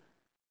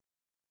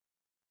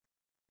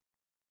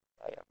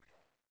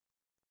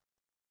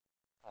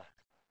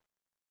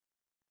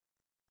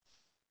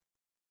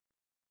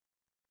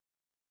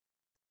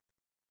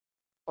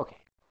 Okay,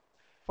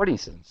 for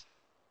instance,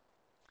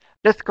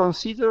 let's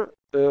consider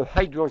a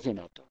hydrogen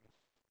atom.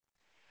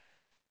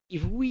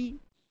 If we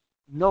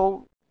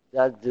know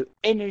that the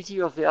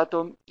energy of the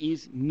atom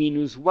is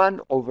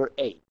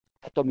 -1/8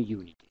 atomic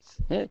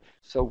units,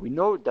 so we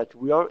know that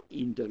we are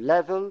in the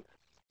level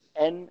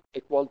n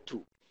equal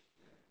 2.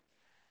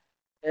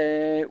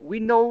 We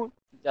know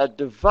that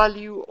the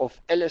value of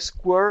L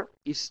squared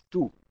is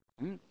 2.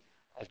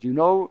 As you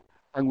know,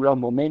 angular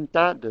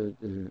momenta, the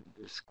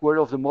square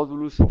of the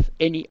modulus of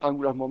any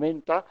angular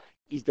momenta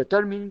is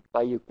determined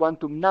by a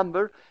quantum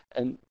number,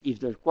 and if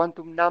the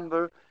quantum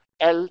number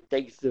L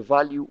takes the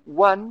value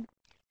 1,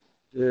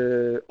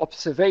 the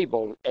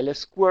observable L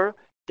squared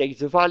takes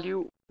the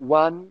value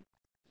 1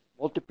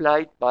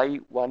 multiplied by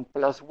 1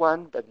 plus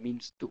 1, that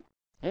means 2.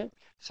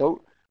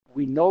 So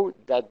we know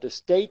that the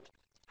state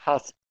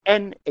has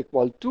n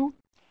equal 2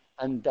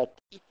 and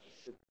that it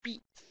is a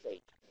p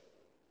state.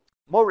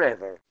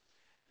 Moreover,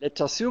 let's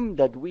assume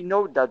that we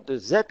know that the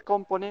z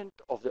component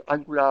of the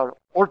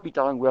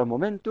orbital angular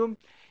momentum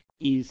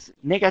is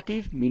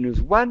negative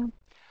 -1,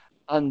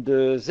 and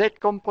the z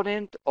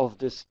component of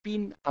the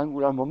spin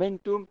angular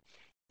momentum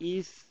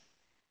is,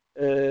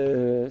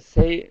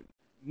 say,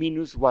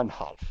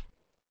 -1/2.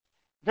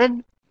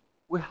 Then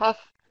we have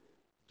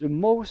the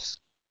most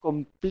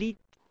complete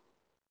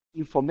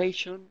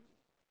information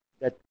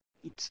that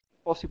it's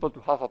possible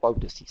to have about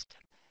the system.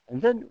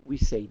 And then we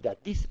say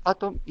that this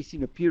atom is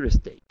in a pure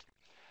state,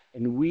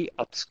 and we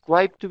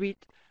ascribe to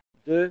it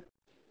the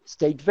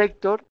state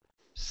vector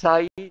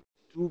psi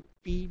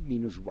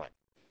 2p-1.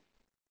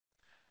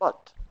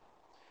 But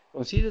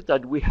consider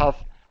that we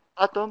have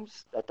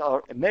atoms that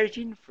are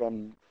emerging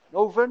from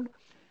novern,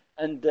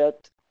 and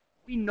that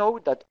we know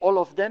that all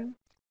of them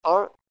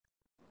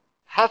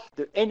have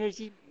the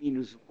energy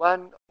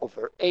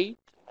 -1/8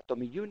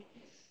 atomic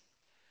units,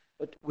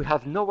 but we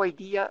have no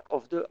idea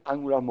of the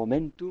angular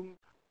momentum,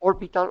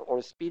 orbital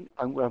or spin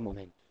angular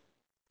momentum.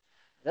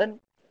 Then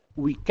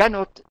we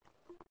cannot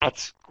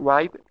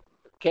ascribe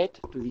a ket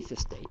to this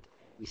state.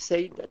 We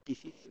say that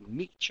this is a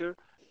mixture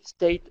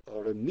state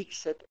or a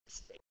mixed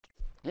state.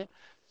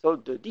 So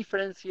the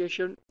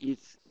differentiation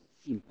is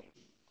simple.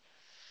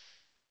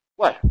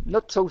 Well,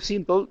 not so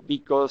simple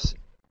because,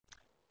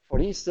 for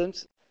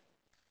instance,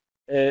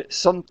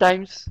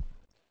 sometimes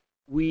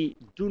we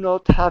do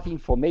not have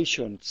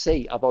information,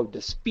 say, about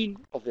the spin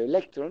of the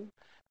electron,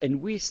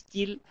 and we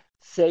still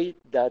say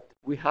that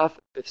we have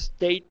a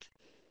state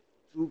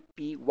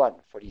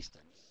 2p1, for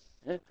instance.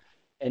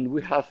 And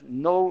we have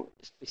no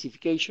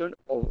specification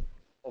of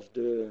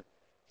the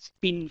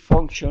spin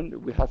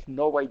function. We have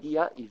no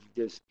idea if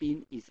the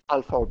spin is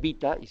alpha or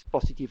beta, is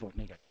positive or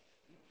negative.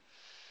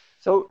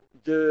 So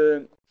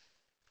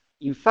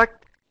in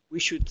fact, we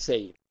should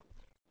say,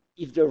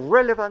 if the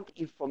relevant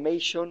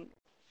information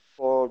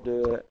for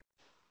the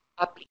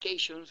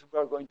applications we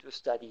are going to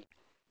study,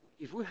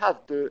 if we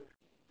have the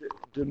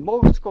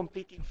most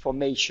complete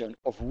information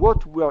of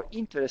what we are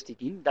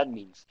interested in, that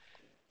means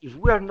if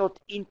we are not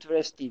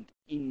interested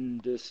in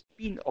the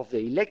spin of the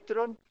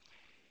electron,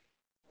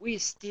 we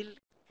still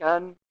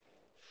can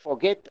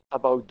forget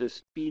about the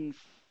spin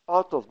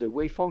part of the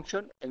wave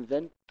function and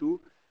then to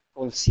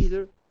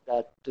consider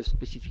that the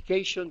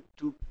specification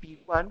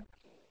 2p1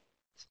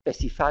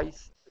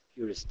 specifies a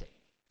pure state.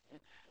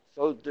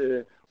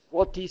 So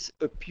what is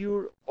a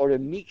pure or a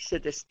mixed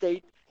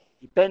state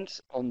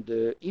depends on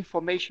the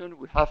information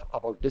we have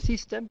about the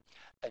system,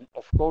 and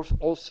of course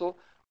also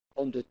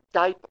on the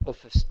type of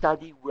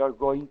study we are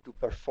going to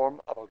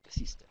perform about the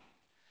system.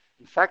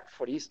 In fact,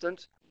 for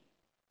instance,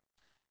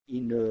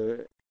 in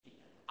an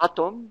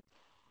atom,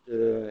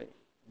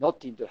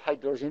 not in the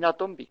hydrogen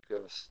atom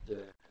because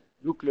the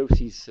nucleus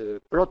is a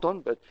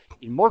proton, but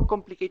in more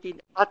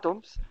complicated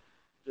atoms,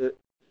 the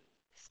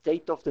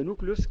state of the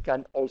nucleus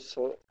can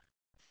also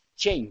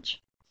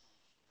change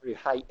very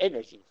high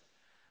energy.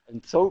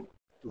 And so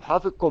to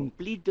have a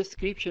complete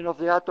description of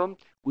the atom,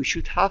 we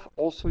should have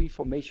also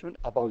information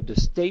about the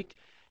state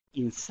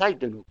inside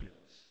the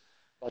nucleus.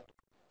 But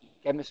in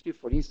chemistry,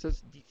 for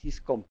instance, this is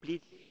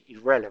completely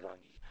irrelevant.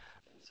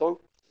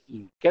 So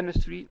in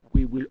chemistry,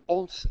 we will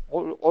also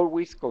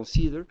always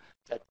consider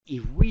that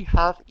if we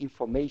have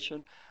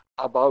information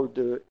about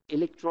the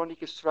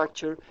electronic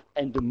structure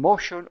and the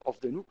motion of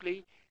the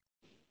nuclei,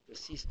 the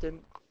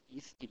system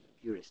is in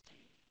pure state.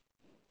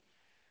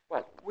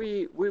 Well,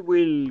 we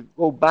will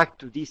go back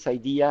to this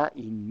idea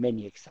in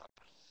many examples.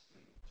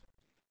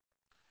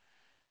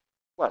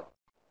 Well,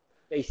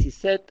 basis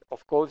set,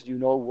 of course, you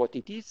know what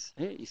it is.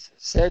 It's a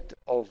set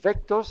of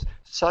vectors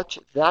such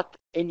that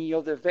any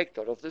other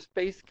vector of the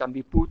space can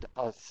be put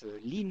as a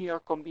linear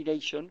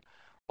combination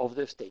of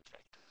the state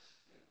vectors.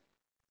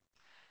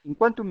 In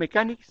quantum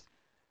mechanics,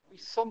 we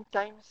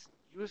sometimes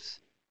use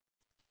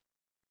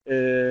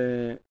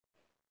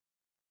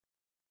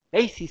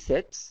basis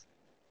sets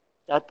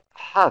that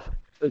have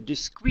a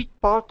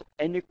discrete part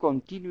and a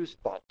continuous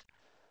part,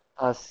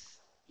 as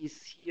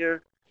is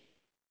here.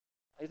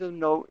 I don't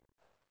know.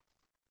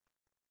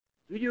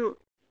 Do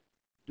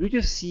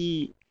you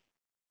see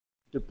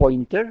the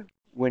pointer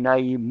when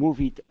I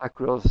move it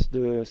across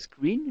the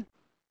screen?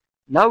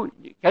 Now,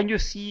 can you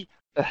see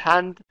a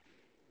hand?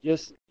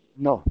 Just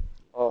no.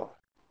 Oh.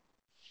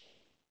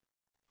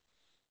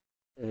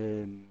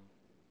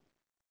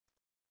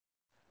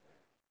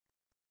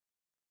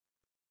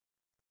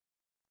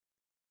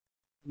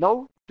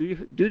 No.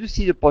 Do you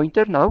see the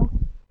pointer now?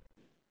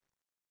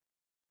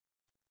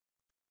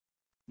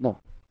 No.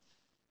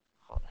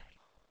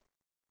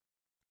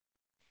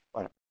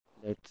 Well,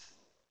 let's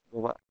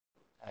go back.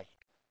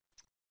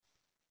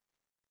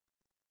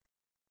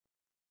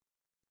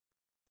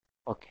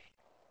 Okay.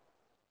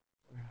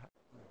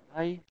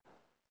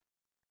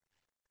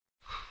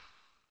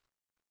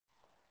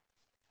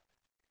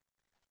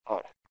 All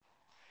right.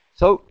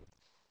 So,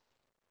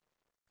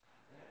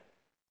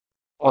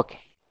 okay.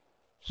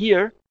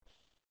 Here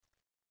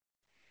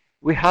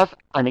we have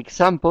an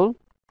example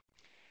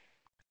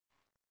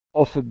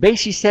of a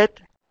basis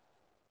set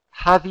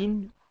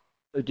having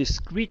a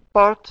discrete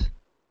part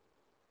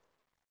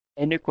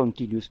and a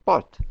continuous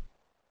part.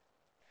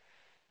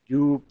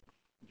 You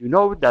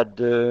know that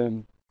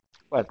the,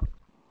 well,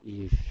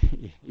 if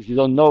you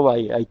don't know,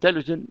 I'll tell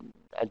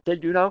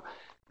you now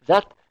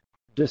that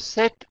the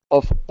set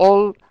of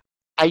all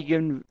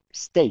eigenstates,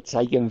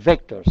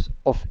 eigenvectors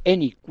of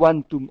any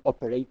quantum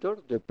operator,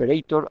 the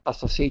operator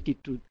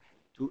associated to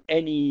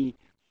any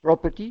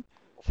property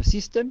of a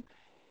system,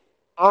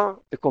 are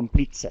a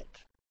complete set,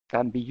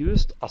 can be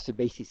used as a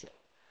basis set.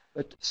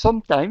 But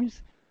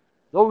sometimes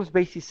those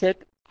basis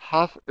sets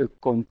have a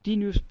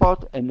continuous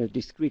part and a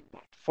discrete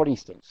part. For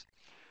instance,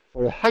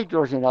 for a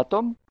hydrogen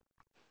atom,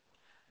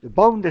 the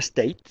bound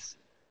states,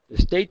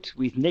 the states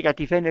with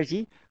negative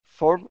energy,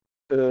 form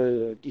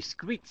a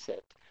discrete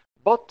set.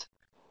 But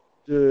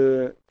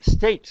the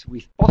states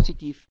with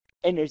positive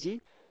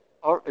energy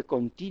are a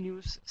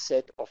continuous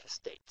set of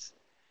states.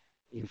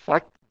 In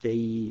fact,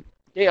 they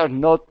are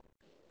not,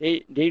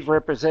 they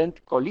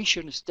represent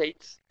collision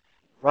states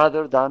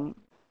rather than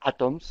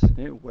atoms.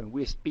 When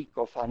we speak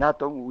of an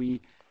atom,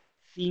 we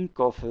think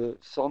of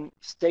some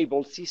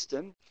stable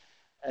system,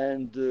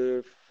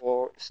 and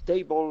for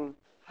stable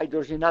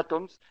hydrogen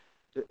atoms,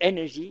 the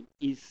energy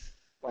is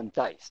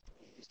quantized,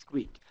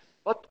 discrete.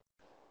 But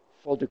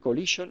for the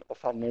collision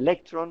of an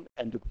electron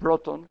and a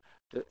proton,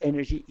 the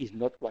energy is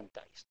not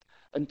quantized.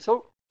 And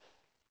so,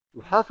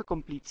 to have a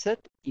complete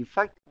set, in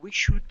fact, we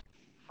should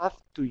have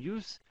to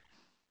use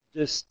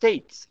the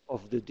states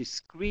of the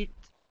discrete,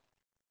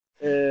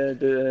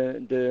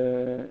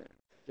 the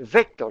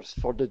vectors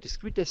for the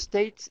discrete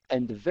states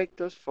and the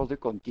vectors for the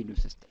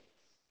continuous states.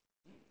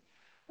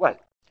 Well,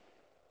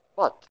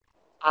 but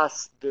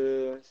as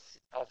the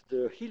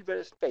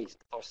Hilbert space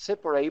are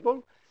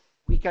separable,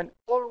 we can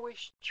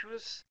always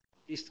choose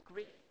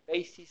discrete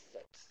basis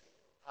sets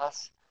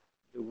as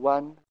the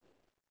one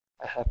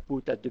I have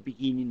put at the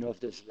beginning of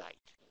the slide.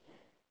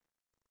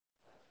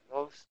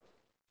 Closed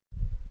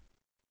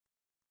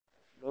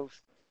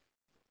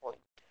point.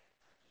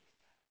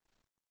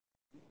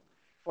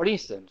 For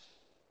instance,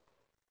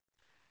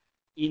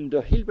 in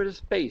the Hilbert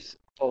space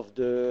of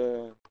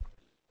the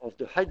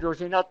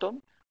hydrogen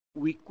atom,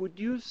 we could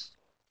use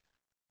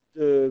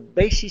the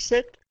basis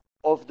set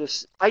of the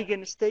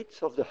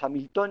eigenstates of the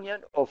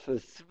Hamiltonian of a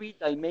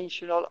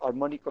three-dimensional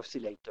harmonic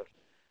oscillator.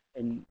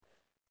 And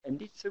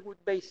it's a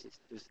good basis.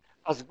 It's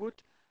as good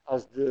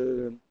as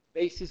the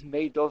basis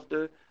made of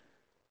the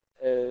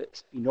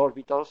spin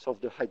orbitals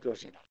of the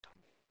hydrogen atom.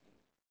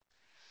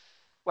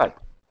 Well,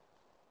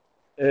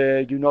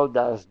 you know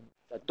that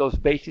those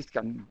bases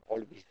can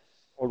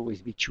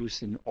always be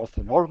chosen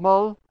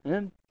orthonormal,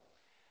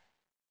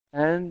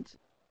 and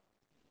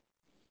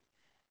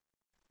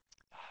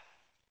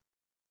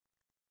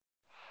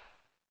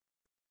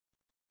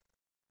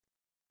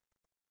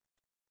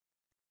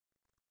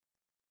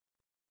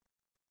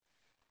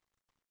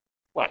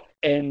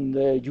And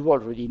you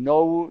already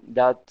know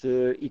that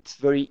it's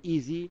very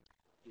easy,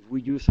 if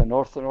we use an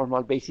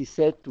orthonormal basis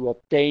set, to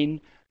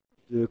obtain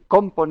the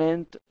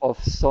component of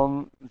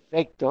some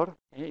vector.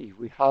 If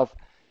we have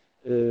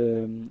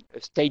a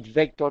state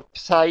vector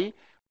psi,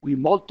 we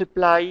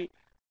multiply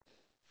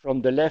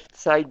from the left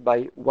side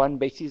by one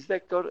basis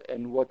vector,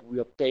 and what we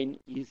obtain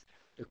is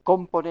the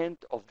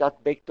component of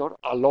that vector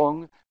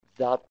along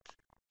that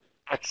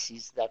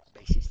axis, that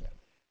basis set,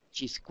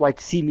 which is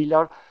quite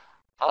similar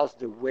as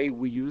the way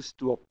we use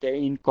to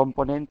obtain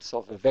components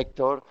of a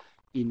vector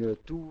in a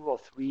 2 or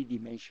 3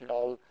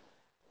 dimensional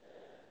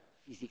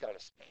physical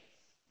space.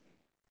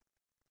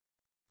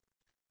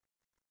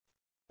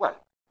 Well,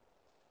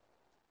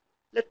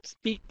 let's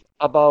speak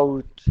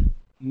about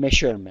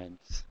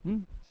measurements.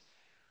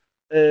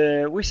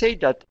 We say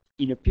that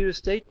in a pure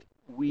state,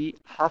 we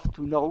have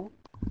to know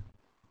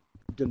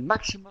the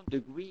maximum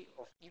degree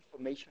of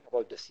information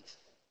about the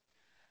system.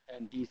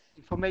 And this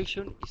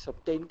information is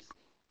obtained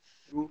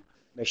through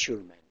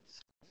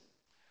measurements.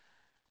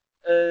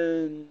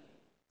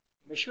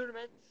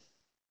 Measurements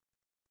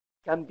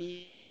can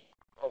be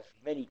of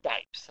many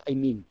types. I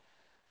mean,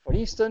 for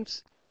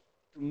instance,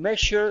 to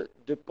measure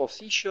the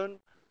position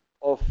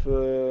of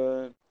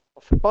a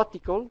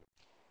particle,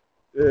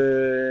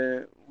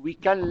 we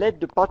can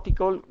let the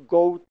particle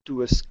go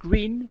to a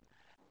screen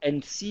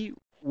and see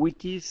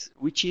which is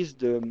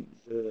the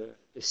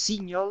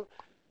signal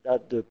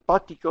that the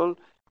particle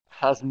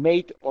has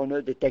made on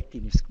a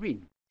detecting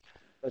screen.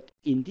 But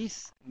in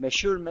this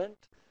measurement,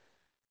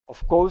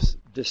 of course,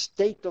 the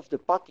state of the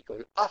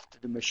particle after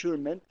the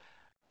measurement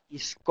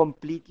is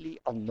completely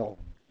unknown.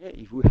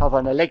 If we have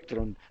an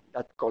electron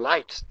that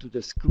collides to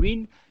the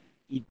screen,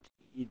 it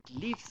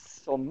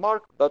leaves some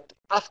mark, but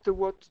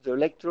afterwards the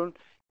electron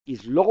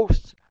is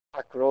lost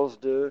across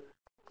the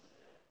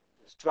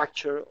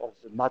structure of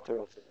the matter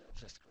of the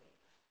screen.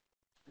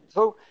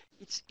 So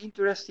it's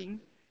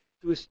interesting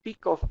to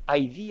speak of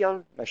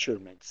ideal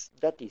measurements.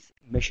 That is,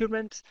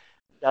 measurements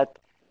that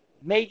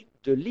make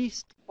the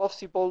least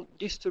possible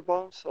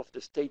disturbance of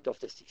the state of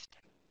the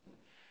system.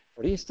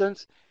 For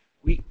instance,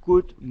 we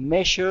could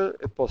measure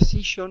a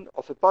position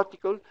of a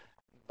particle,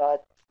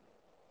 but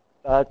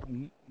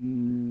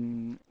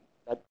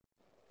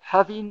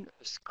having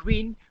a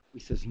screen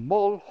with a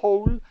small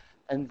hole,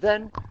 and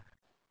then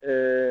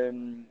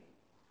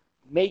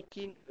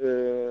making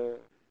a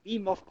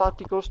beam of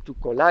particles to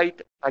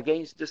collide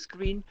against the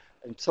screen,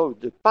 and so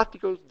the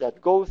particles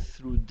that go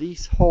through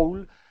this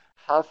hole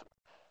have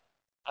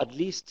at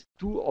least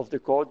two of the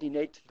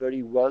coordinates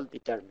very well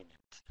determined.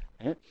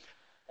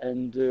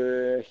 And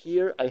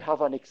here I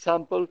have an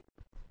example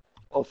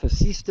of a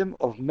system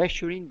of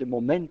measuring the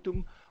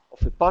momentum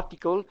of a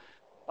particle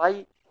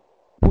by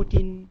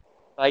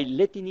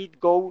letting it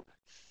go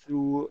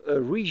through a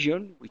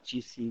region, which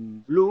is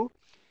in blue,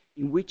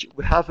 in which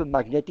we have a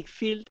magnetic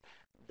field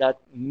that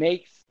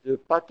makes the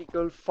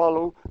particle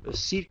follow a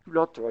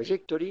circular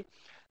trajectory,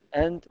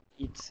 and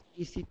it's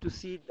easy to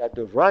see that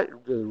the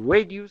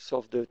radius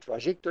of the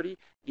trajectory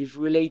is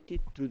related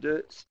to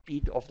the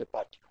speed of the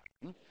particle.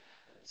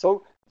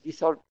 So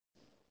these are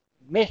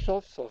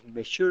methods of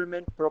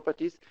measurement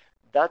properties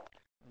that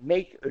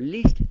make a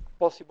least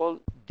possible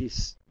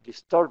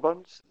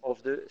disturbance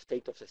of the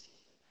state of the system.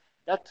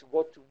 That's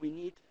what we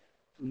need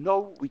to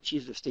know which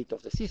is the state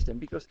of the system,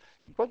 because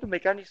in quantum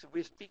mechanics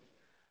we speak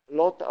a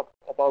lot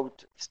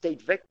about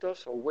state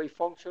vectors or wave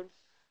functions,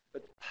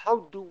 but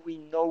how do we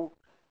know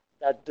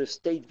that the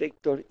state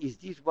vector is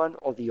this one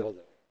or the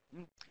other?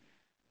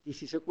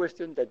 This is a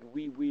question that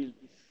we will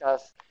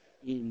discuss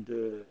in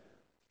the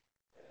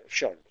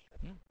shortly.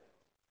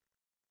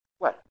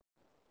 Well,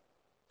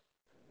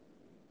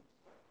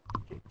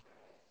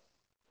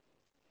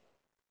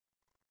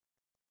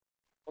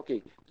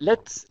 okay,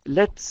 let's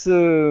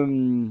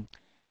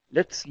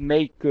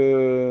make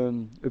a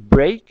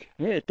break,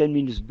 a 10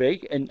 minutes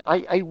break, and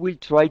I will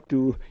try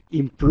to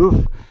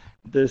improve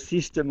the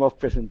system of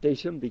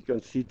presentation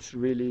because it's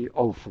really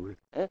awful.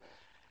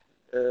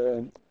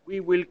 We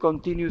will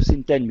continue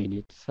in 10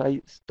 minutes.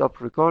 I stop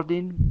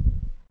recording.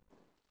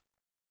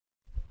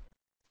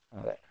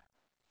 A ver.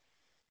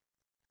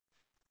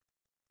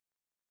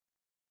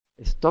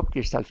 Stop,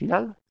 que está al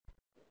final.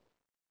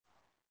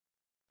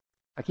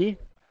 Aquí.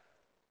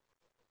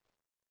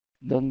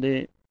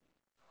 Donde...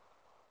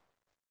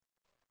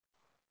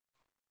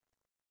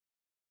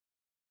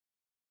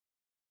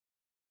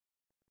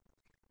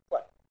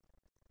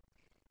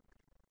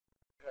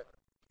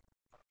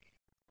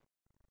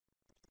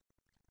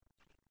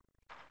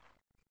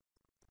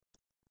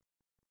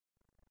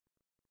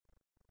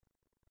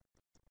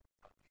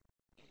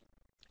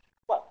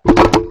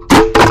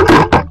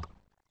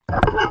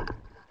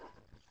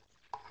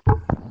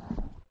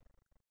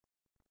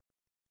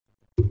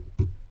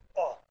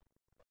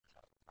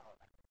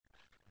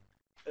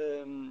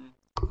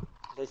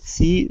 Let's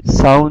see,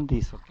 sound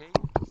is okay,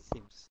 it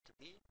seems to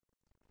be.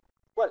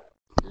 Well,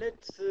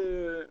 let's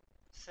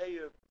say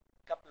a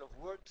couple of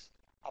words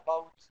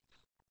about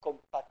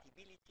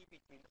compatibility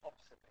between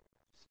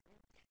observations.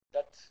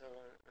 That's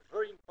a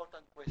very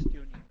important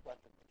question in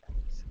quantum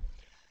mechanics.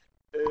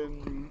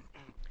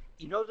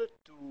 In order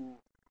to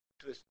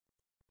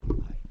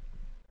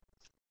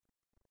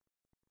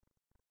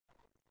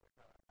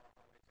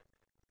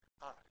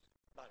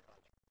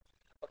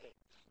okay,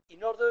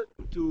 in order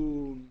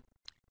to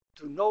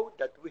know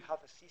that we have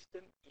a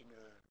system in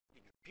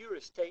a pure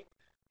state,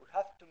 we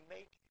have to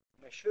make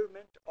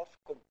measurement of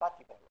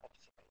compatible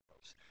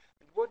observables.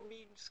 And what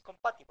means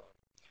compatible?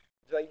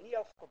 The idea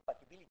of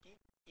compatibility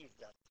is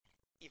that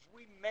if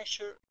we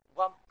measure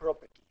one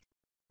property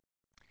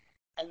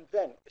and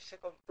then a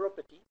second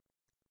property,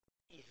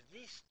 if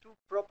these two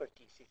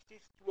properties, if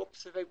these two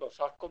observables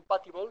are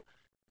compatible,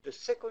 the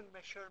second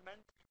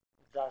measurement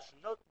does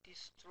not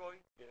destroy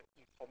the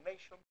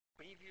information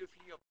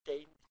previously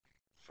obtained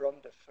from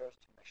the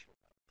first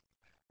measurement.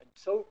 And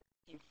so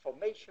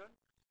information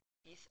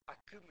is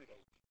accumulated.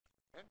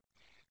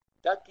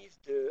 That is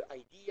the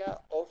idea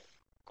of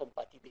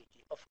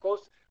compatibility. Of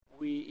course,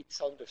 it's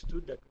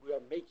understood that we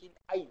are making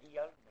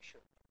ideal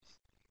measurements.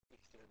 If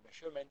the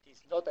measurement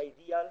is not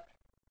ideal,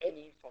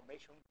 any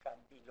information can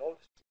be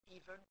lost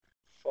even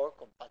for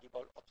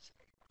compatible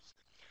observables.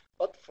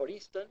 But for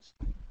instance,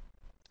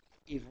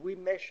 if we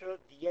measure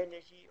the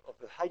energy of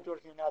a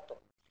hydrogen atom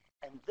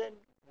and then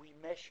we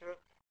measure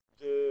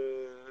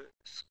the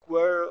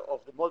square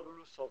of the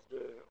modulus of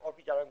the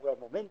orbital angular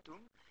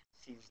momentum,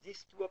 since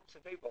these two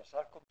observables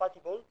are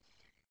compatible,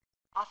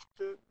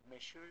 after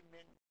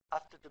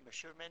the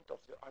measurement of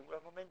the angular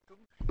momentum,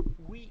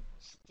 we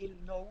still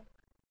know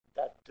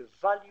that the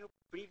value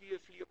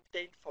previously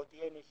obtained for the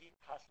energy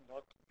has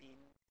not been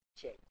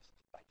changed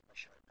by the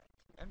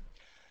measurement.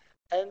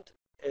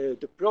 And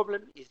the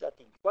problem is that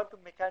in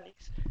quantum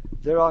mechanics,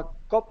 there are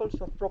couples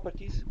of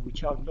properties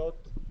which are not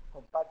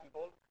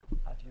compatible,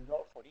 as you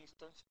know, for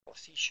instance,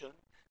 position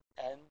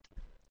and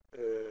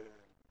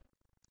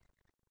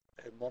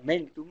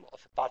momentum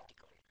of a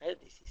particle.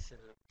 This is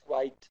a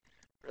quite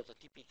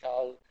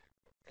prototypical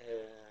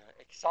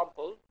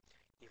example.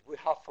 If we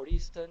have, for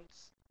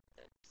instance,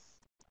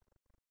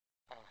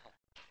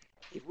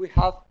 if we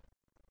have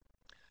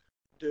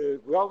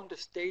the ground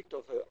state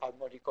of a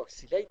harmonic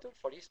oscillator,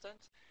 for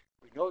instance,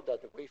 we know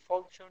that the wave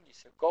function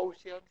is a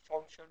Gaussian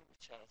function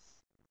which has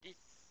this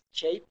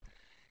shape.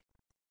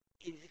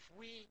 If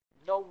we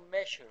now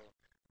measure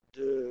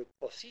the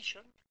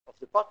position of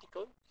the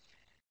particle,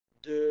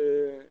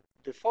 the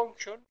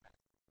function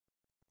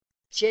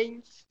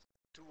changes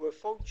to a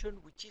function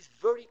which is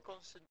very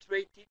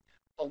concentrated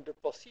on the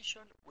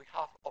position we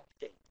have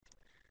obtained.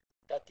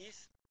 That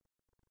is,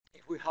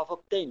 if we have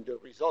obtained the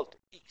result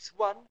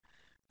x1,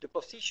 the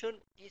position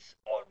is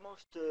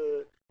almost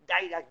a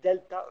Dirac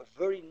delta, a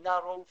very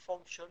narrow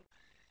function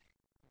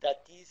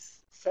that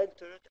is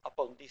centered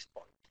upon this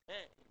point.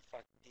 In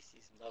fact, this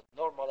is not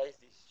normalized.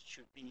 This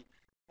should be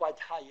quite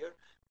higher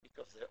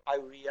because the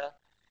area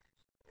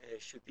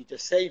should be the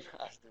same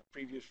as the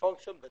previous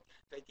function, but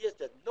the idea is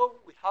that now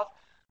we have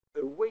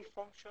a wave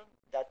function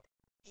that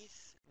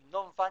is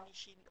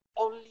non-vanishing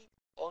only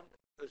on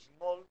a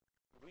small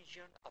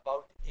region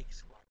about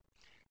x1.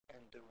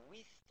 And the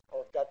width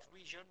of that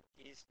region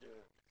is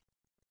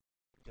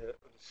the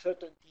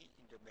uncertainty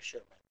in the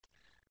measurement.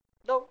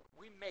 Now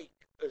we make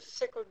a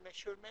second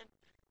measurement,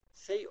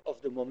 say,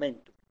 of the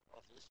momentum,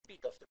 of the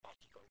speed of the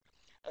particle.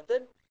 And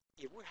then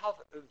if we have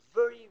a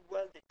very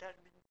well-determined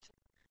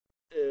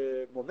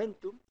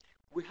momentum,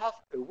 we have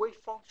a wave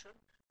function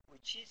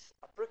which is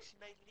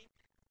approximately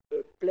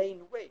a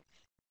plane wave.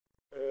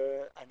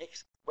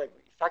 Well,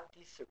 in fact,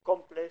 it's a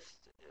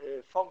complex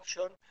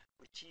function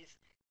which is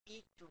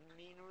e to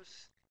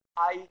minus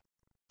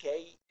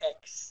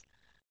ikx.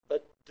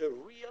 But the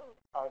real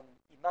and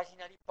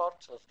imaginary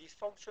parts of this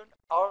function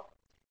are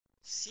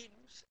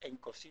sinus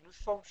and cosinus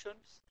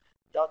functions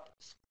that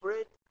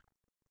spread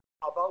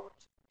about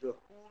the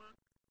whole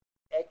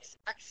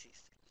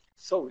x-axis.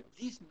 So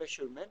this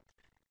measurement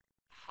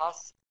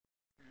has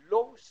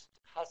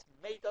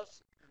made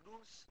us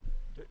lose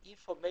the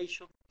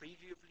information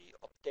previously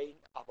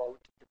obtained about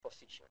the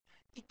position.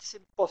 It's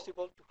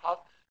impossible to have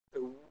a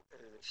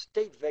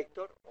state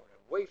vector or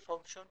a wave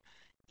function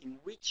in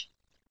which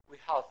we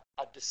have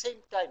at the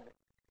same time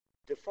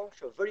the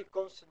function very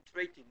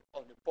concentrated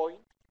on a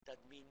point, that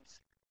means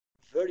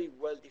very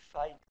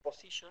well-defined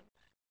position,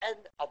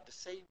 and at the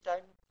same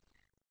time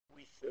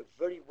with a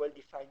very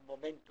well-defined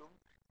momentum,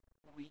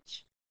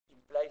 which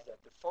implies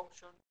that the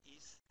function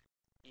is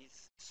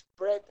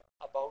spread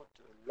about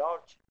a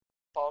large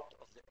part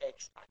of the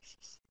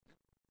x-axis.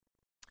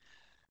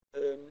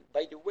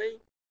 By the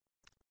way,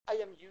 I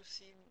am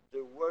using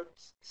the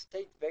words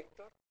state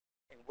vector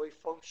and wave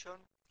function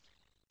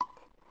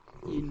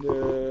in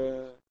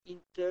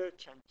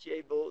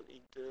interchangeable,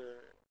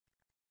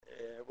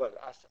 well,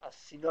 as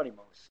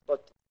synonymous,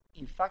 but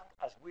in fact,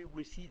 as we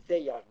will see,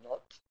 they are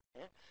not.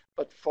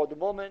 But for the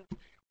moment,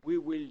 we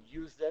will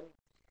use them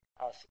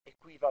as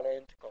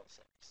equivalent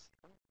concepts.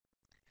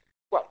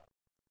 Well,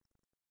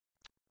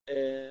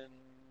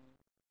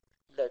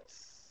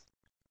 let's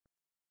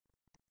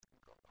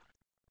go back.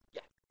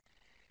 Yeah.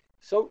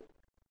 So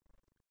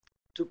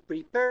To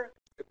prepare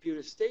a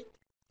pure state,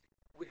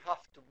 we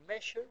have to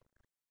measure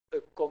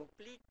a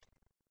complete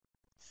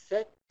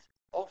set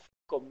of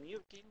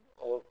commuting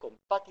or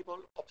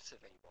compatible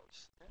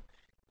observables.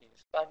 In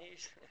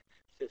Spanish,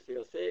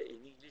 CCOC,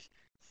 in English,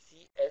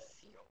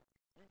 CSCO.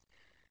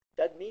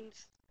 That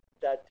means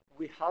that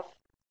we have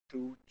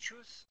to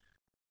choose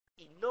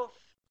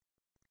enough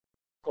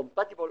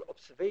compatible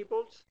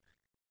observables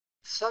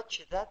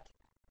such that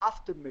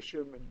after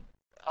measuring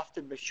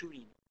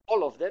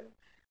all of them,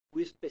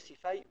 we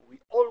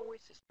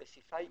always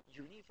specify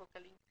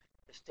univocally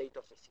the state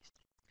of the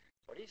system.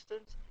 For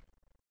instance,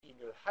 in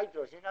a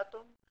hydrogen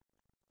atom,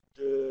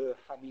 the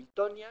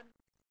Hamiltonian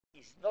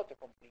is not a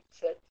complete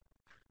set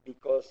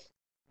because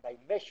by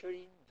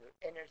measuring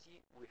the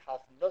energy, we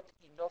have not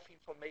enough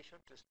information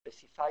to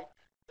specify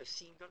a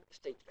single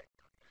state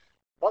vector.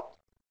 But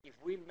if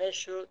we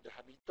measure the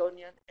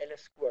Hamiltonian L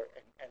square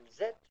and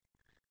LZ,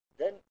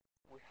 then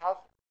we have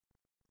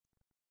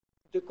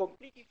the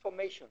complete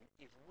information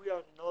if we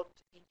are not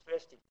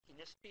interested in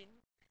a spin.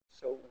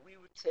 So we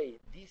would say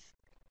this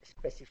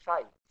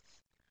specifies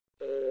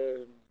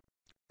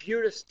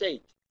pure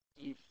state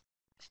if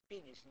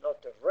spin is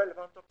not a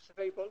relevant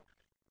observable,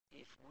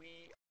 if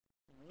we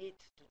need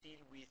to deal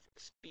with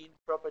spin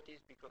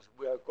properties because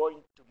we are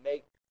going to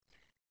make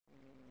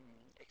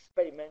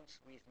experiments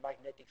with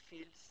magnetic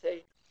fields,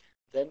 say,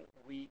 then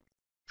we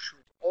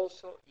should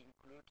also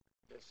include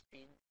the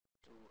spin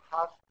to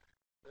have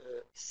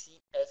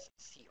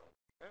CSCO.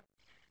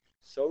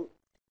 So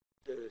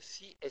the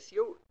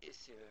CSCO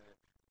is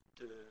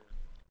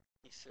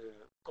a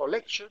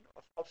collection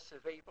of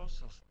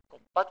observables, of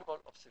compatible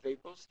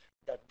observables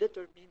that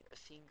determine a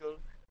single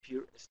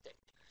pure state.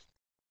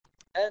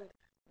 And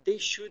they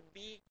should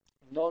be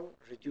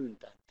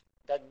non-redundant.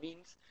 That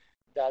means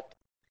that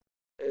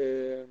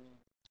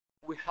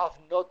we have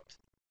not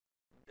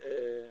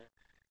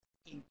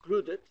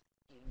included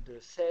in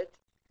the set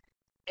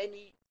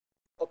any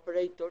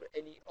operator,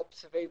 any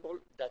observable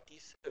that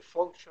is a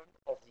function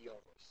of the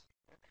others.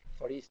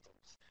 For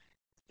instance,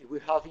 if we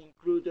have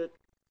included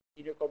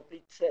in a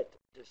complete set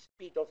the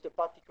speed of the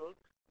particle,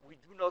 we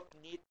do not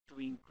need to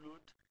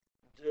include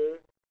the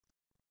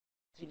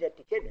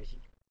kinetic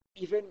energy,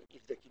 even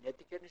if the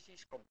kinetic energy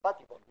is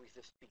compatible with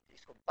the speed,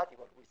 is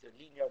compatible with the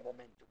linear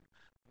momentum.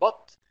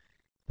 But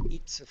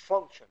it's a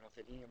function of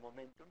the linear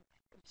momentum,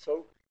 and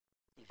so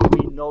if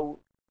we know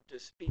the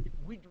speed,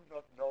 we do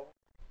not know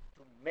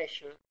to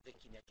measure the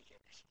kinetic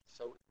energy.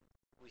 So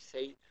we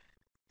say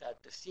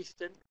that the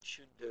system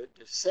should,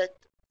 the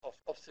set of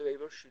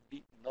observables should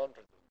be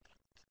non-redundant.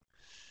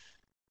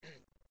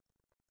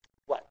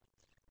 Well,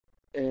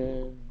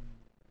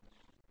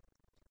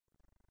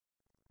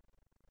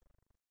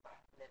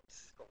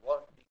 let's go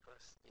on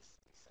because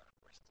these are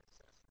questions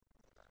that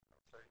are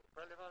not very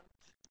relevant.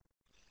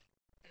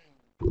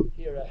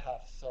 Here I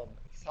have some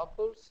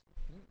examples.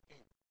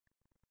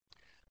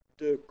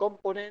 The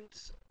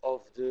components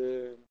of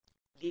the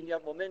linear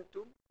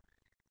momentum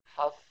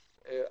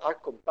are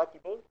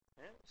compatible,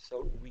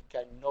 so we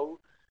can know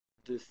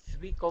the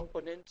three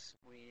components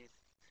with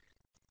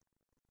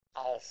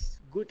as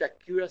good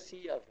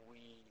accuracy as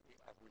we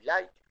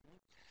like.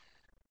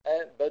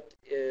 But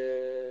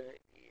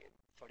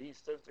for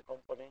instance, the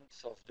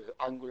components of the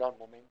angular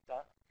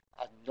momenta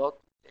are not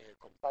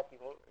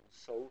compatible, and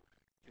so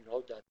you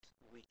know that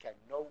we can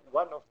know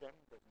one of them,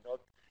 but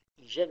not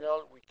in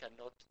general. We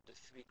cannot the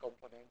three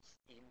components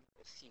in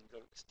a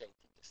single state,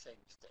 in the same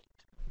state.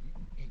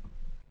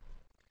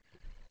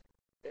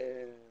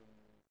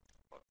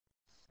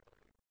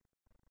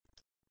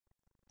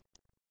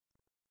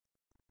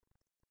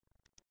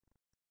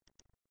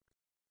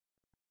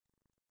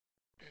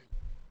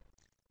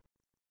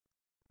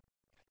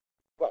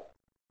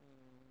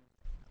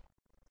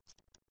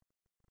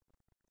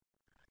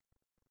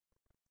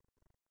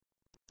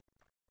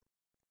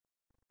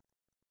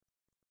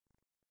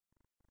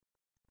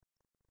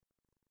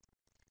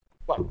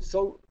 Well,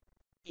 so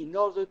in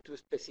order to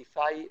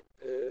specify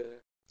a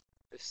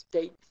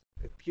state,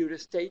 a pure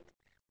state,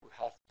 we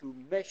have to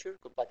measure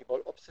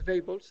compatible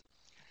observables.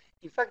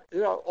 In fact,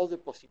 there are other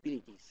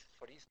possibilities.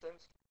 For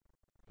instance,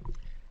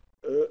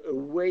 a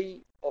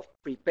way of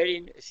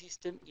preparing a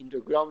system in the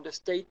ground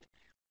state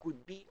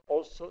could be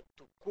also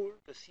to cool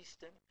the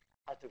system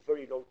at a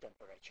very low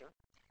temperature.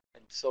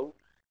 And so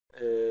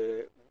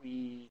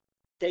we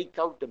take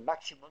out the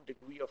maximum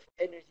degree of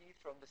energy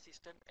from the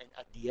system, and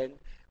at the end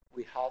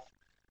we have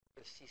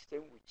a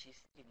system which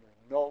is in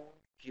a known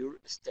pure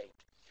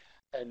state.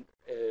 And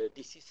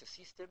this is a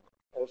system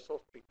also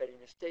of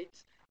preparing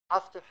states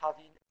after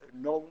having a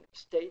known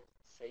state,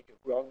 say the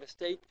ground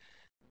state,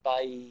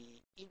 by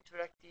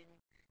interacting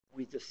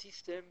with the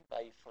system,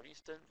 by, for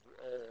instance,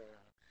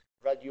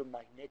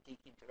 radiomagnetic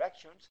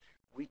interactions,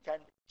 we can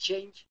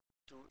change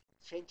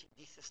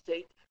this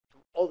state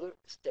to other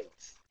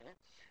states.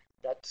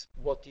 That's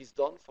what is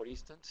done, for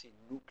instance, in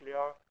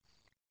nuclear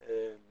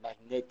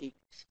magnetic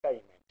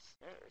experiments.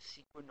 A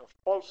sequence of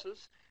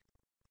pulses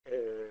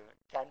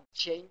can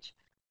change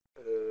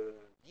a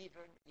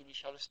given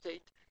initial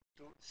state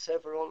to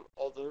several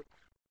other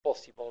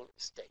possible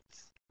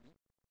states.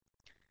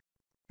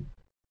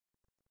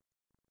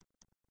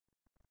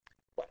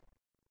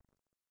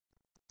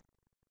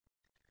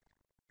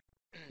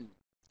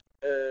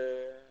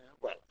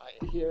 Well,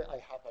 here I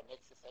have an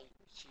exercise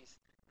which is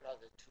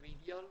rather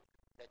trivial.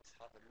 Let's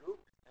have a look.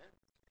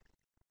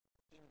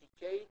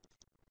 Indicate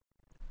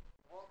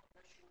what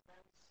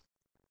measurements.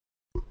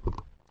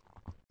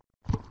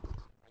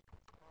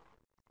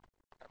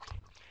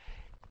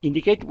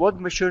 Indicate what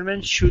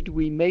measurements should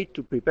we make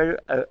to prepare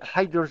a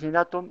hydrogen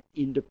atom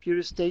in the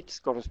pure states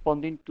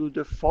corresponding to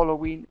the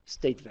following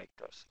state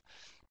vectors.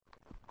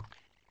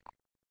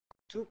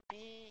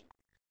 2p.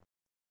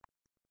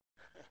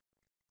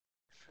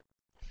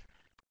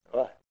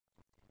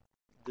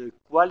 The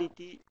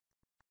quality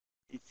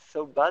is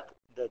so bad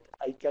that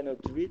I cannot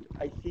read.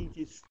 I think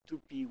it's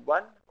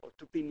 2p1 or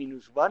 2p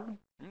minus 1.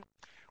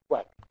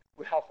 Well,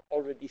 we have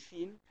already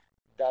seen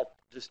that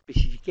the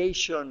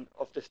specification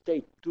of the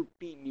state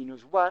 2p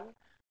minus 1,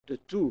 the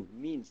 2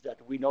 means that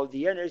we know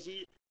the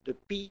energy, the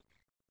p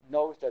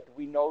knows that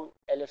we know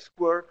L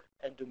squared,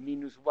 and the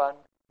minus 1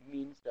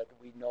 means that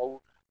we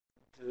know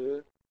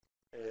the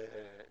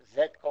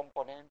z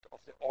component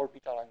of the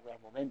orbital angular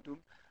momentum.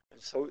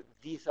 And so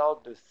these are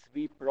the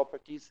three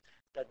properties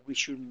that we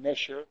should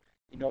measure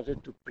in order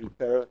to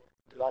prepare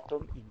the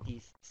atom in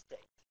this state.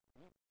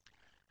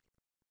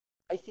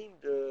 I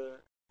think the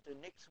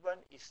next one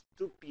is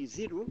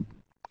 2p0.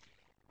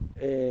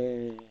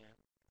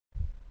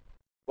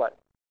 Well,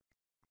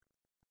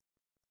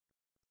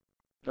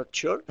 not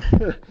sure.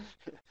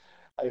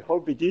 I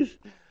hope it is.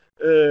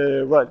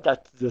 Well,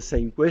 that's the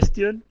same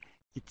question.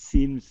 It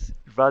seems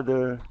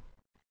rather,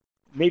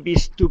 maybe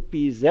it's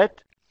 2pz.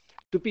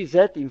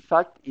 2pz, in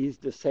fact, is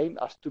the same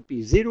as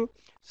 2p0.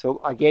 So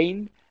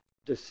again,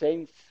 the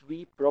same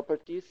three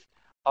properties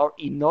are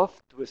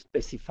enough to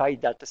specify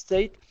that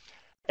state.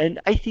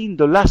 And I think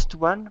the last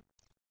one,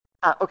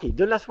 okay,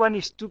 the last one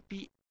is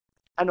 2p,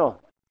 no,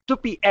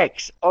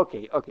 2px.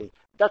 Okay,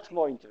 that's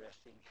more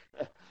interesting.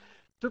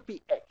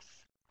 2px.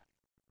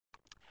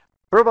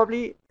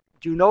 Probably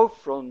you know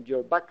from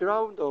your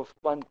background of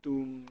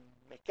quantum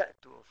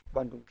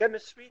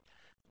chemistry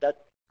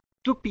that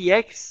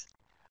 2px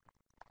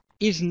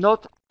is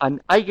not an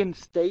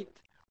eigenstate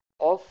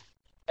of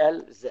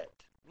Lz.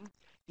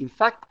 In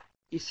fact,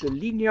 it's a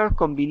linear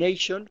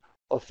combination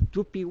of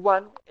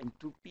 2p1 and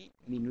 2p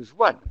minus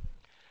 1.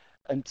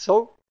 And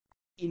so,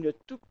 in a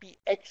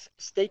 2px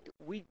state,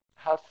 we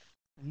have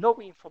no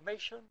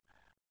information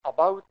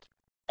about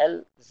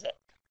Lz.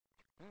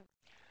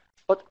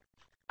 But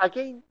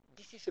again,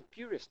 this is a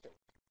pure state.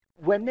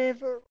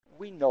 Whenever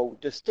we know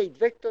the state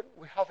vector,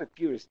 we have a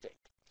pure state.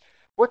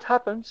 What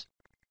happens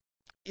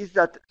is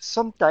that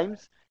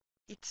sometimes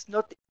it's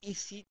not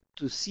easy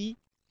to see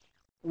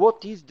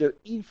what is the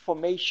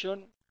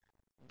information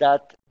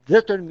that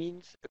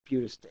determines a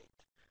pure state.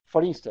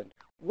 For instance,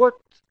 what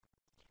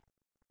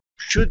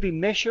should be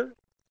measured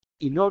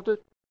in order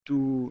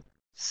to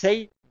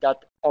say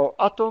that our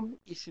atom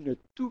is in a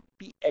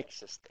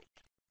 2px state?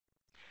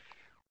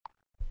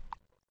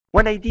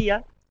 One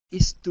idea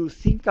is to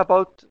think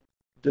about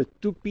the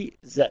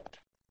 2pz.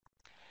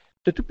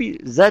 The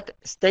 2pz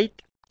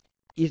state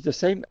is the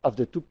same as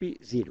the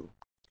 2p0.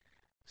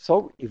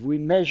 So if we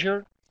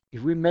measure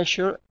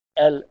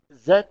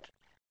Lz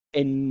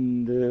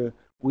and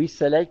we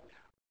select,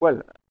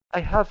 well,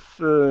 I have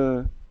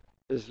a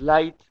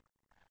slide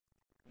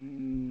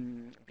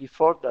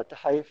before that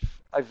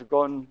I've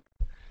gone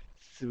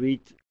through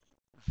it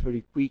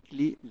very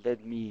quickly.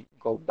 Let me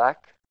go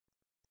back.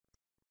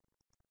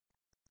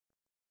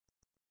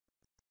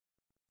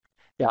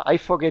 Yeah, I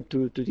forget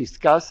to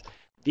discuss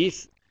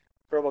this.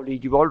 Probably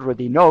you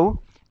already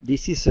know.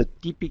 This is a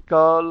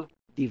typical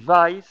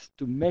device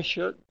to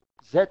measure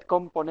z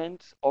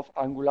components of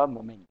angular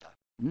momenta.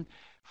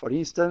 For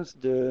instance,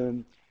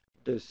 the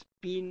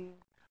spin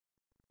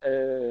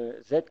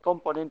z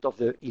component of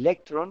the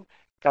electron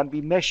can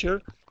be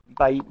measured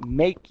by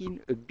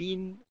making a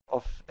beam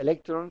of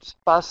electrons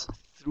pass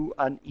through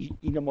an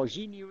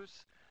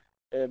inhomogeneous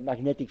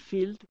magnetic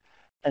field,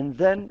 and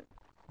then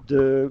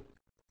the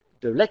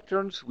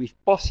electrons with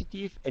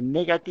positive and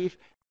negative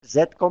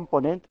z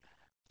component.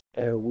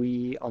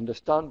 We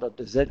understand that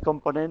the z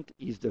component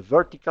is the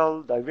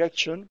vertical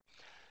direction,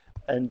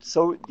 and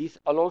so this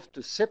allows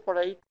to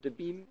separate the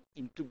beam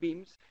into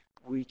beams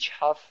which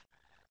have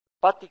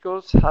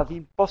particles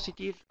having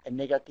positive and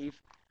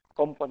negative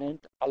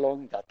component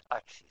along that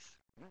axis.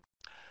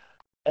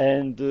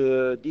 And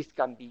this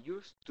can be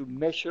used to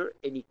measure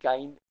any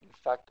kind, in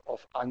fact,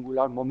 of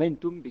angular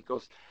momentum,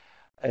 because,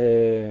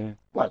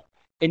 well,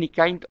 any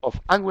kind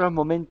of angular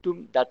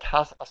momentum that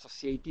has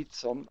associated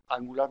some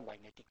angular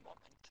magnetic moment.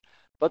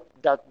 But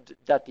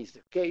that is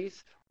the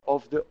case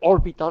of the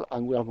orbital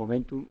angular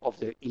momentum of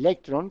the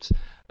electrons.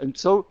 And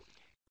so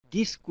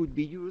this could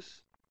be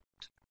used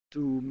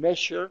to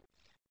measure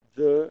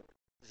the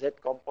z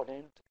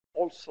component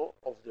also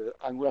of the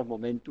angular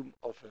momentum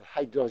of a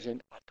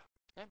hydrogen atom.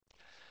 Okay?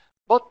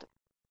 But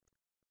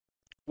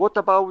what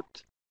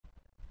about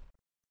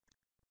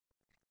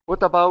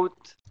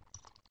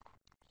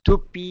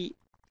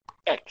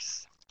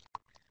 2px.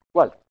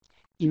 Well,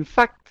 in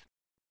fact,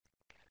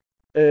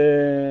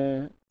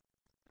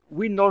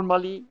 we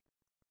normally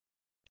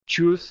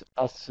choose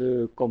as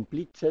a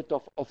complete set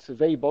of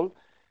observable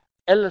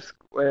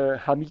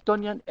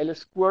Hamiltonian L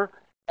square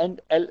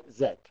and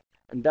Lz.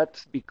 And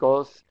that's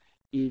because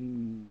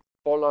in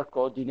polar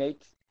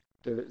coordinates,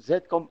 the z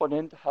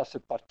component has a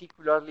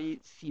particularly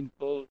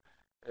simple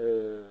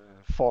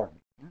form.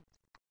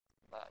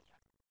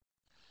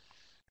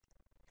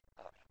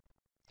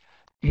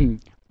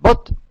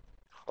 But,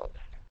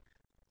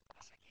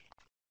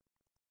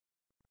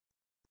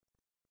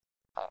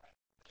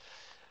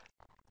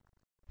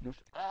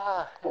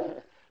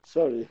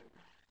 sorry,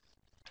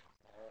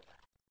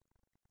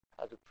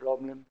 had a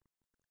problem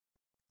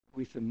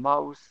with a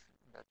mouse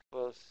that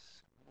was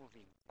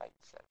moving by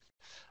itself.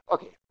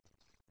 Okay,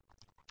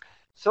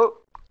 so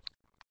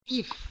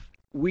if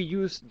we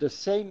use the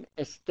same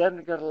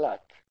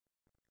Stern-Gerlach,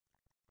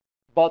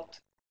 but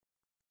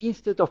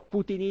instead of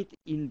putting it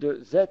in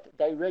the z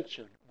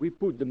direction, we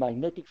put the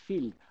magnetic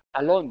field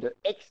along the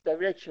x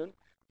direction,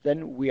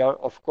 then we are,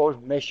 of course,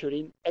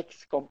 measuring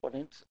x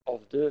components of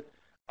the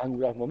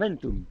angular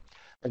momentum.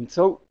 And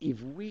so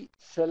if we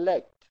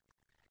select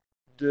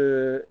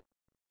the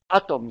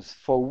atoms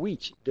for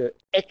which the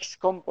x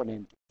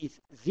component is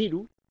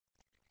 0,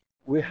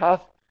 we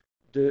have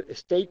the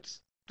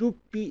states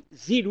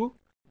 2p0,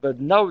 but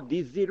now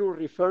this 0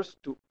 refers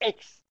to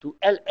x, to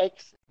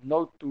Lx,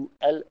 not to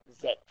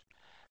Lz.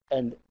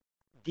 And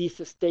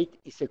this state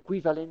is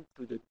equivalent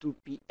to the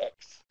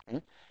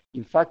 2px.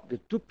 In fact, the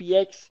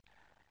 2px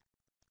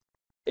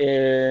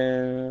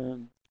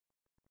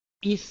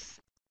is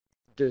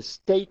the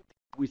state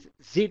with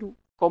 0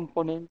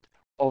 component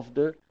of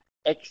the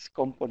x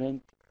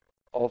component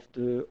of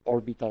the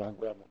orbital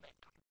angular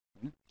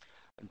momentum.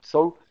 And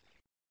so,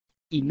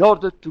 in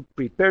order to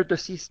prepare the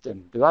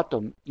system, the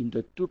atom, in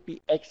the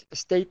 2px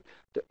state,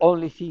 the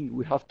only thing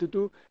we have to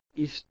do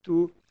is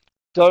to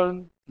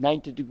turn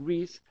 90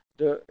 degrees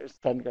the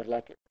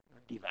Stern-Gerlach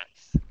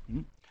device.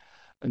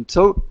 And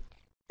so,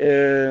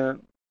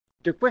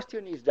 the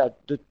question is that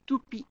the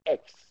 2px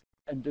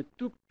and the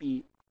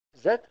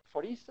 2pz,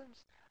 for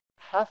instance,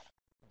 have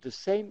the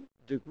same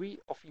degree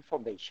of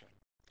information.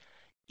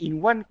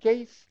 In one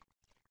case,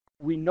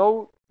 we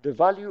know the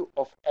value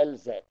of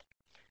Lz.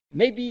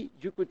 Maybe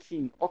you could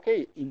think,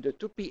 okay, in the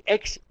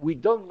 2px, we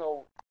do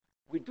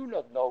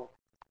not know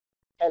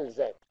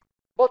Lz,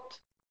 but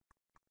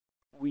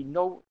we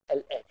know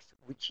Lx,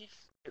 which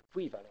is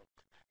equivalent.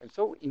 And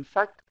so, in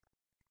fact,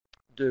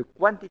 the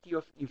quantity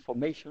of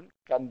information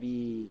can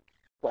be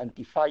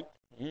quantified.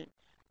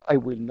 I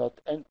will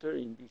not enter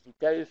in these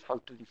details how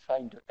to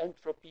define the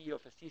entropy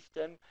of a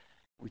system,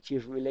 which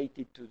is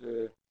related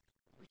to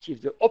which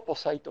is the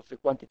opposite of the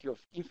quantity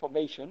of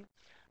information,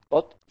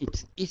 but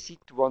it's easy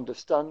to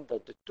understand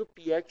that the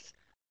 2px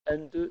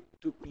and the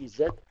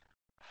 2pz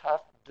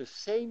have the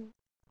same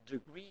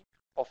degree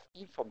of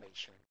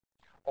information.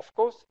 Of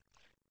course,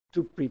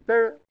 to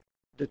prepare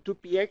the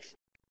 2px,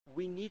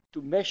 we need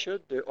to measure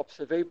the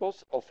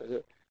observables of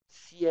a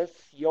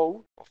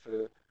CSCO,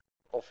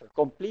 of a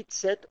complete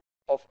set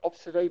of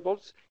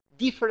observables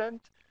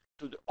different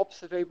to the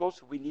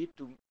observables we need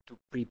to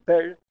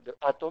prepare the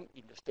atom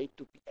in the state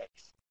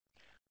 2px.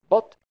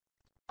 But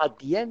at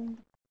the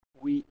end,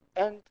 we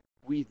end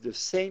with the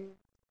same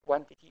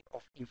quantity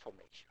of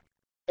information,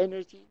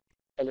 energy,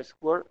 L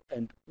squared,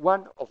 and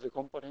one of the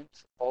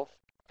components of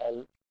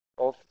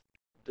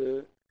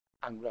the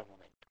angular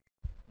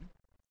momentum.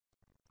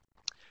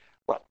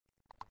 Well,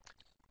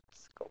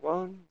 let's go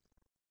on.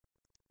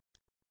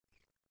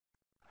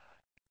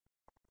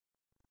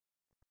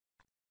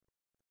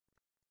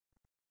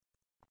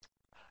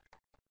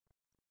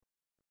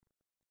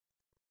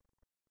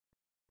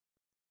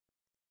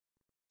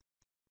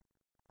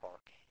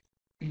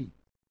 Okay.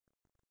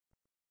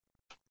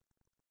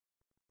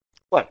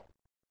 Well,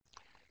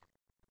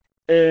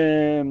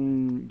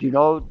 you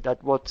know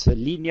that what's a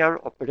linear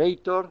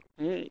operator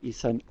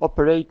is an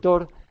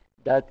operator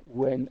that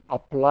when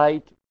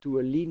applied to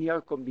a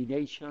linear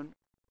combination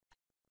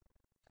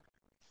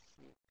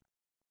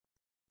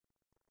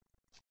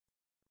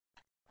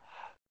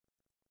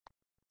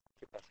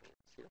 ¿Qué pasa?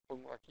 Si lo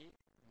pongo aquí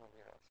no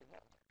voy a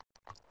enseñar.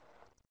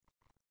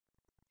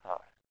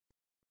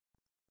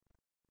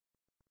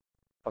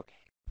 Okay.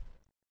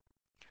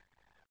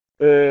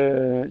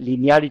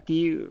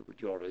 Linearity,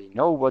 you already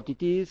know what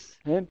it is.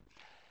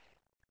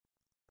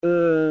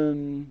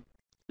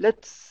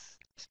 Let's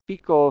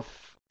speak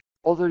of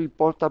other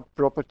important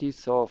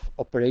properties of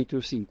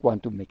operators in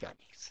quantum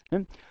mechanics.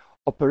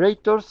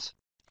 Operators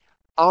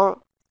are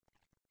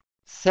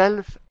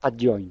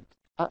self-adjoint.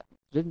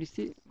 Let me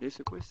see, there's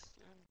a question.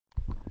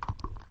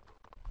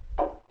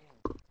 But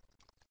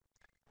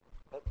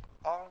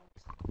aren't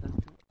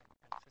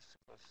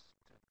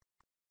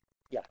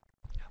yeah.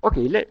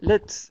 Okay,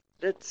 let's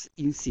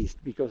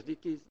insist because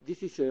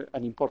this is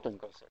an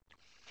important concept.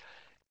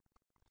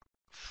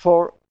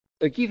 For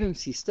a given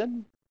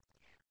system,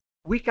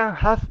 we can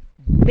have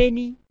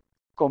many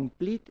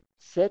complete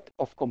set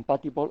of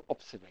compatible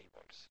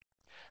observables.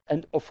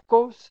 And of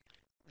course,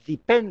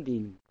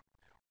 depending,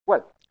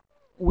 well,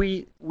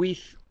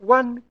 with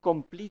one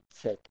complete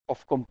set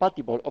of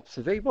compatible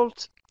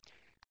observables,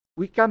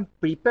 we can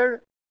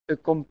prepare a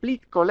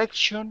complete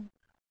collection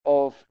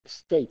of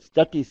states.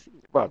 That is,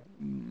 well,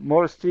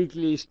 more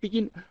strictly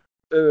speaking,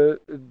 a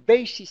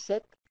basis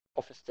set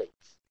of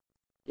states.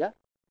 Yeah?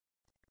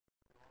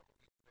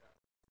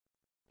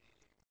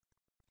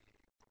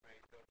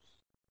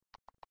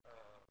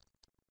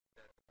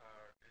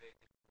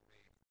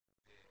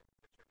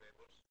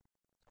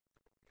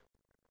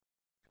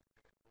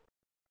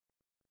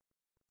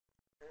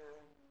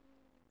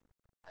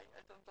 I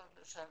don't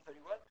understand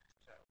very well.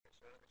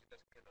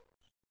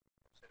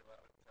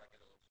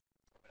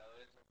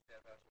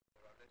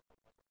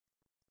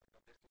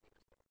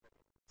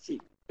 Sí,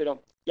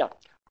 pero yeah.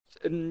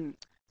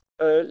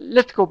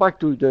 Let's go back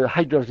to the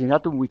hydrogen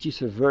atom, which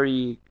is a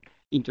very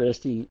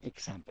interesting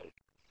example.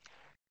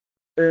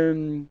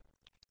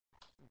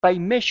 By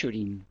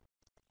measuring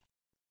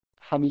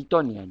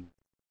Hamiltonian,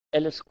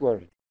 L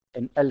squared,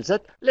 and Lz,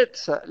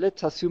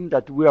 let's assume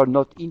that we are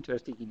not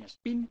interested in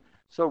spin,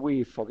 so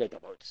we forget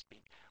about spin.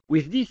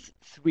 With these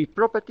three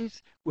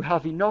properties, we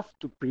have enough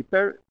to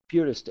prepare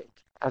pure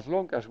state, as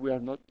long as we are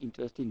not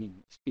interested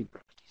in spin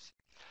properties.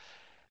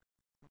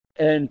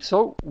 And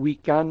so we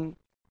can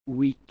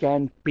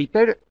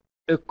prepare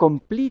a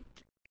complete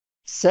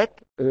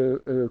set,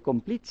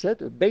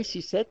 a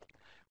basis set,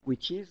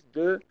 which is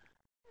the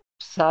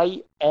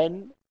psi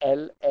n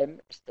Lm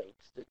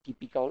states, the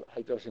typical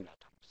hydrogen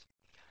atoms.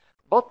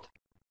 But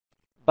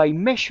by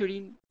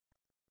measuring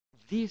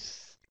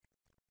these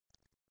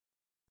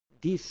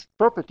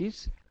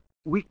properties,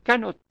 we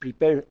cannot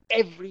prepare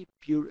every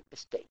pure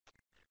state.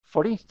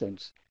 For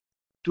instance,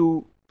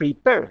 to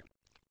prepare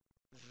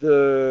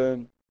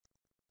the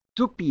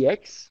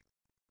 2px,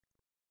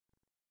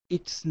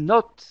 it's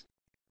not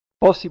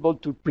possible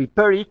to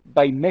prepare it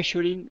by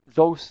measuring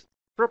those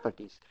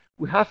properties.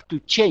 We have to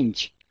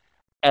change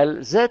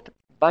Lz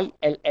by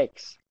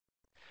Lx.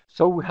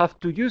 So we have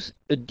to use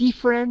a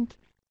different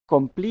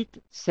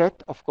complete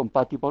set of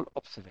compatible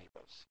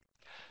observables.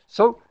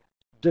 So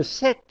the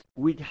set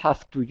we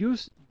have to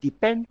use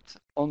depends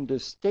on the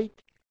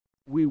state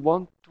we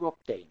want to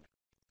obtain.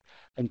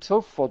 And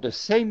so for the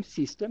same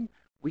system,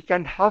 we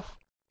can have,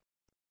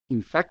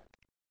 in fact,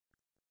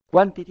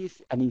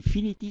 quantities, an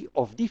infinity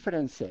of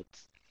different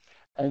sets.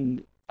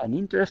 And an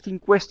interesting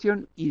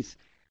question is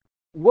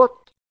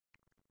what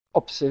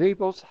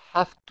observables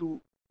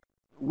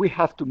we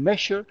have to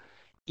measure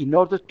in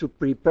order to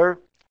prepare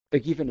a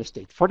given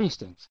state. For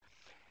instance,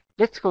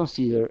 let's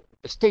consider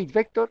a state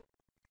vector,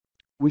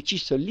 which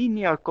is a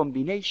linear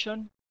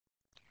combination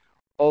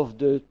of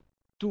the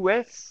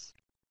 2s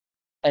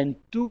and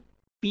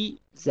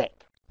 2pz.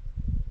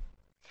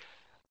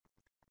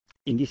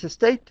 In this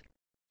state,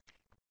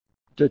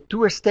 the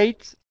two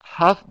states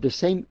have the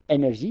same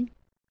energy,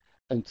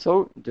 and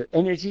so the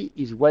energy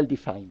is well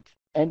defined,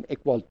 n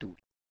equal to.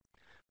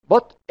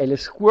 But L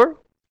squared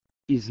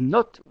is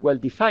not well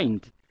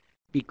defined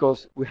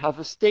because we have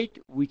a state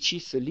which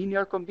is a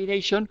linear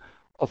combination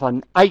of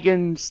an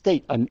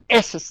eigenstate, an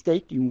S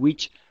state in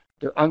which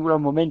the angular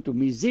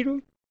momentum is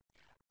 0,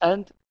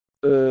 and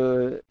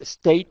a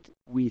state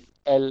with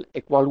L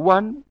equal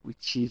 1,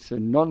 which is a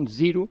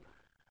non-zero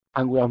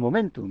angular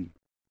momentum.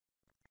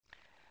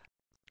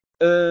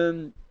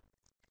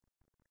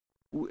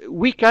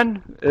 We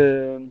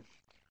can,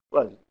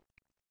 well,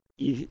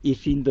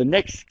 if in the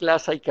next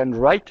class I can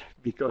write,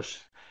 because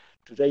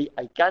today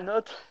I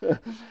cannot,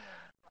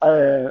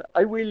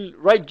 I will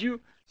write you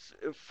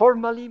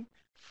formally.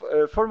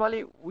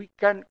 Formally, we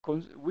can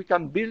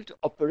build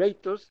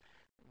operators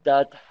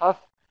that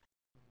have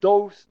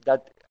those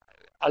that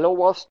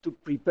allow us to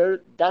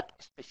prepare that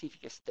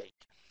specific state.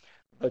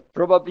 But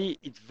probably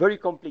it's very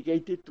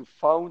complicated to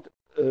find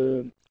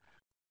a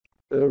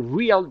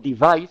real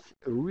device,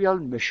 a real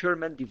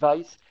measurement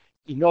device,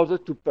 in order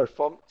to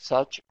perform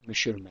such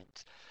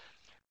measurements.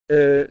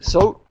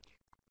 So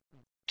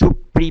to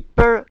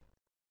prepare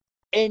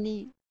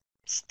any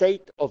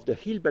state of the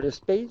Hilbert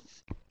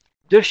space,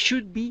 there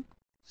should be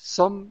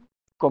some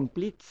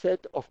complete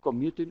set of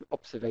commuting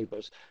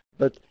observables.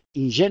 But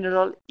in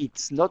general,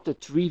 it's not a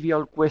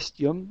trivial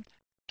question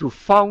to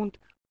find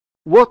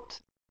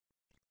what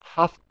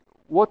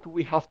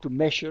we have to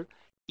measure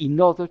in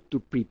order to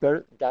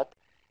prepare that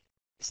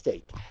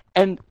state.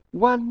 And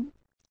one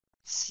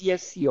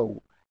CSCO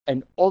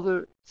and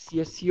other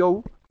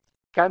CSCO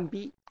can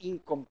be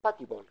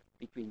incompatible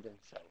between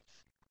themselves.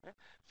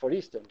 For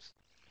instance,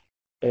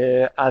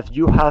 as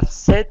you have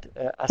said,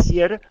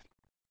 Asier,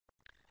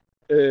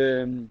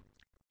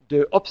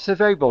 the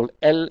observable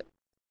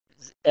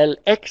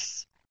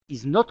Lx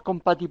is not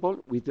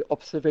compatible with the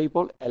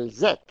observable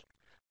Lz,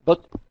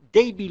 but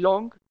they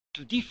belong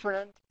to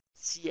different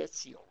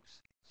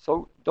CSCOs.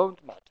 So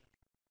don't matter.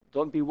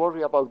 Don't be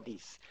worried about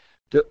this.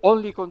 The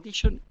only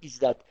condition is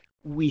that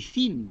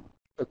within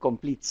a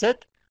complete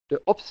set,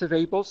 the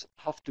observables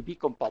have to be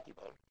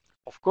compatible.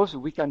 Of course,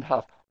 we can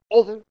have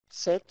other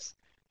sets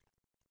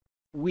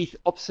with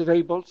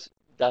observables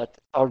that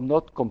are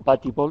not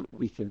compatible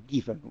with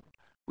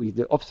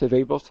the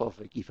observables of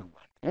a given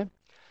one.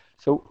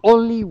 So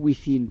only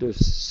within the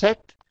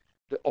set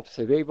the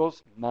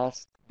observables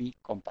must be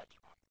compatible.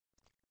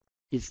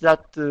 Is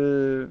that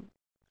the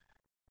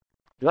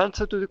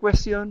answer to the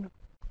question?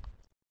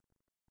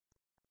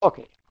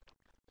 Okay,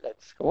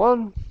 let's go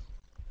on.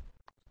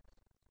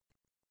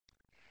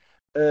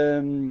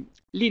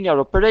 Linear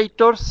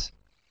operators.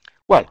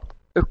 Well,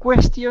 a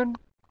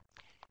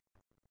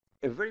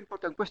very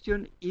important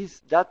question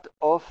is that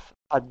of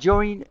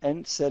adjoint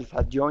and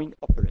self-adjoint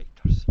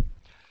operators.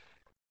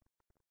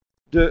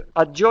 The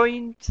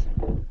adjoint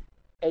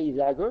A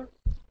dagger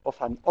of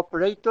an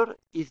operator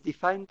is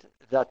defined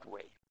that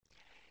way.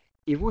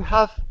 If we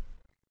have,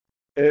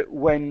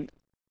 when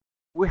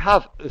we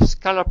have a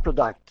scalar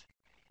product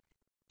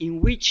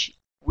in which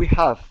we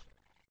have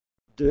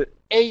the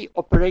A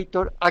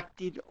operator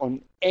acting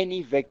on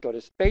any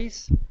vector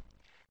space,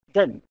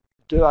 then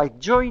the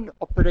adjoint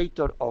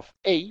operator of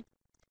A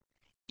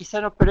is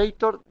an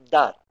operator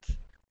that,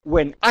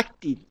 when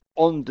acting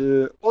on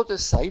the other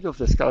side of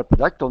the scalar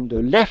product, on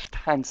the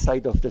left-hand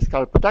side of the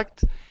scalar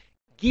product,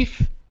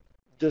 give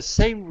the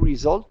same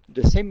result,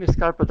 the same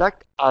scalar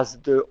product as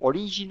the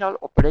original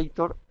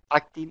operator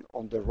acting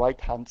on the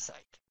right-hand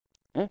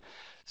side.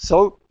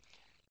 So,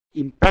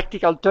 in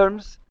practical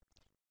terms,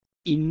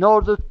 in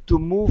order to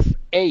move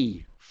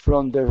A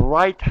from the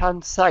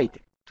right-hand side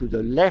to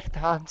the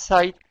left-hand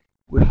side,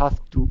 we have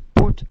to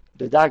put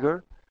the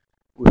dagger,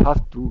 we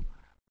have to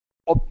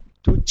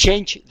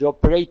change the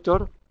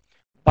operator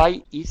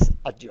by its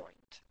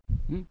adjoint.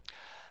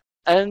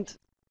 And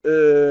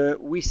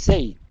we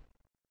say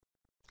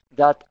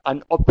that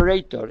an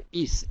operator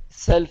is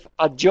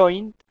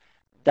self-adjoint,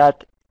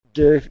 that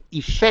the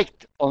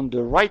effect on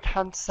the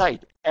right-hand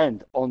side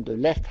and on the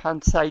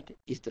left-hand side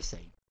is the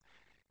same.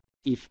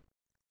 If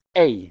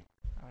A,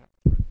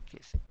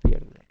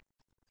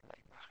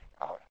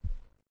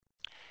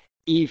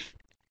 if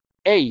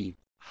A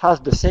has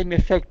the same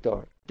effect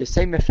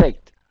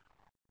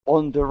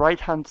on the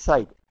right-hand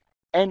side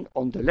and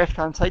on the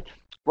left-hand side,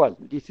 well,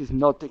 this is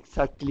not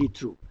exactly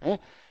true.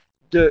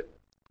 The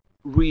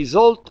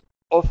result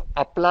of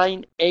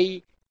applying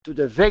A to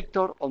the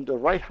vector on the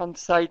right-hand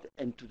side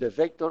and to the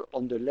vector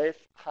on the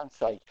left-hand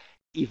side,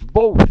 if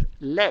both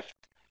lead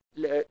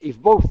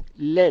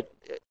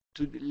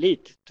to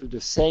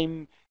the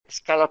same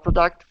scalar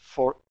product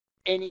for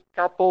any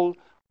couple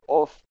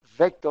of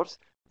vectors,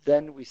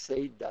 then we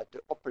say that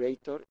the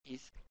operator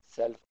is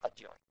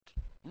self-adjoint.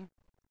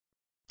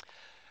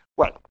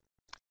 Well,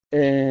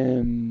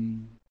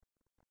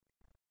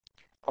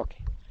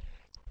 okay.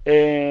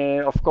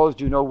 Of course,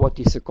 you know what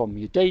is a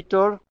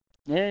commutator.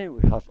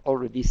 We have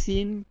already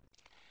seen.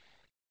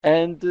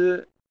 And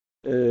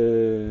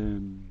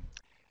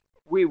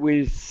we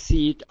will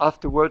see it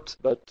afterwards,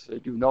 but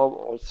you know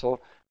also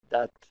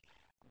that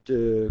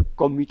the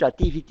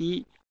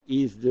commutativity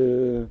is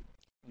the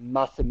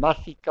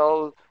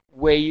mathematical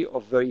way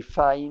of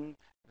verifying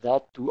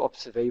that two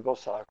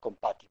observables are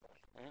compatible.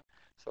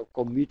 So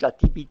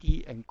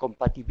commutativity and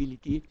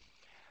compatibility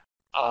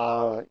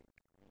are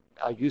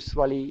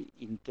usually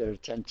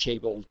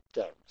interchangeable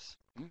terms.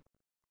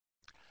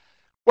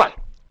 Well,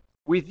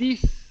 with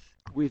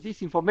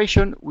this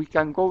information, we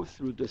can go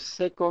through the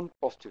second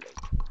postulate.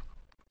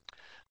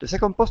 The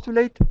second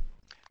postulate,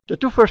 the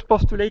two first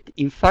postulates,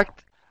 in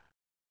fact,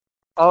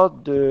 are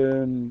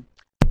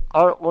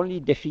only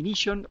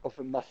definitions of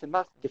the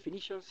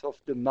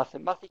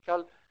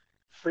mathematical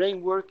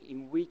framework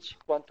in which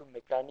quantum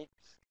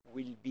mechanics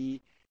will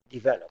be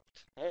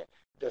developed.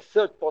 The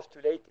third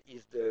postulate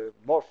is the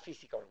more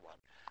physical one,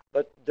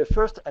 but the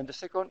first and the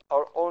second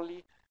are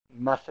only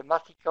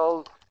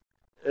mathematical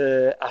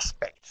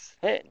aspects.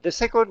 The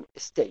second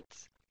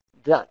states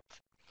that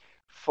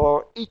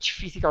for each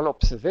physical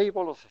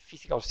observable of a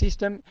physical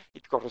system,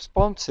 it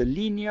corresponds a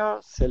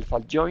linear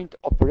self-adjoint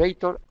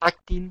operator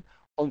acting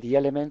on the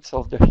elements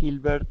of the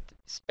Hilbert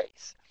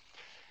space.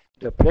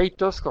 The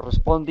operators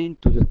corresponding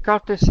to the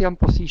Cartesian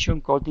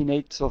position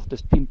coordinates of the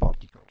spin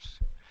particles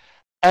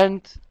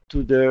and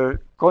to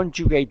their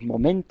conjugate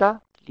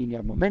momenta,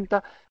 linear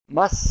momenta,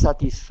 must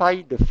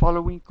satisfy the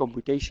following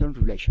commutation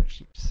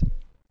relationships.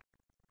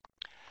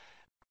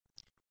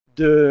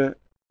 The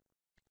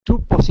two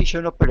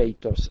position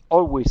operators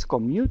always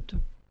commute.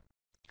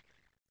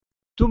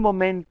 Two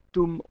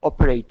momentum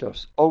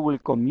operators always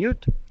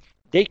commute.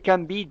 They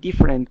can be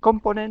different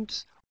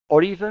components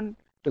or even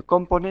the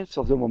components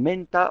of the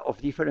momenta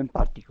of different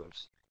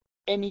particles.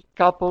 Any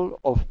couple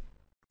of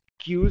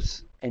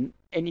Q's and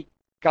any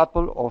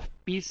couple of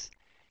P's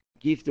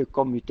give the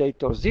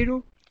commutator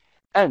 0,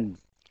 and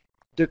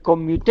the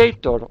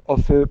commutator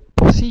of a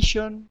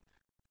position,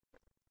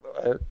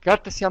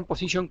 Cartesian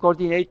position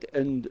coordinate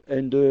and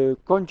the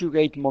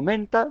conjugate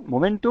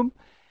momentum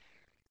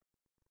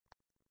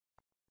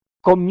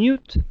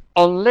commute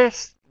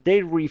unless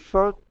they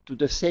refer to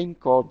the same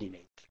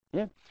coordinate.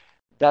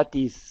 That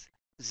is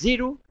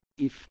 0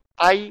 if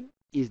I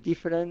is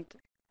different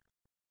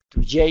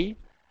to J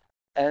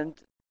and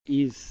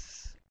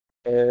is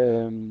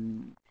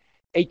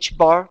h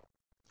bar,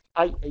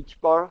 I h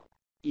bar,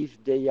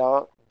 if they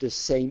are the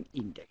same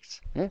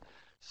index.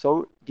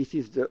 So this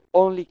is the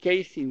only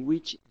case in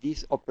which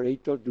these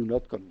operators do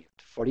not commute.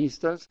 For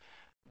instance,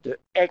 the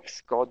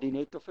x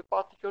coordinate of a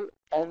particle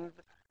and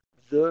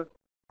the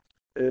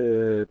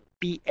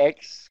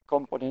px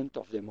component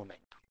of the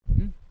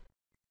momentum.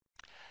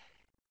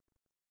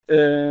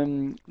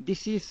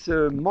 This is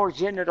a more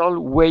general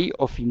way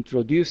of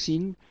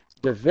introducing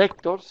the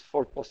vectors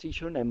for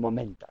position and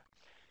momenta.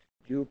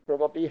 You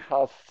probably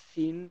have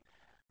seen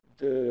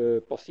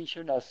the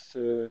position as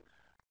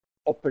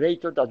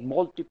operator that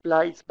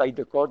multiplies by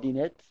the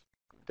coordinate,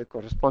 the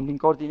corresponding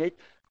coordinate,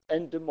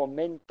 and the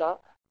momenta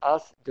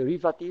as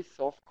derivatives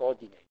of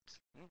coordinates.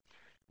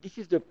 This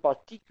is the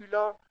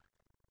particular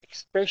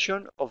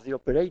expression of the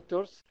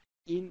operators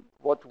in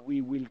what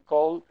we will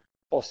call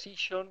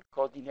position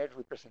coordinate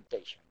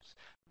representations.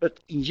 But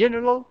in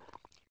general,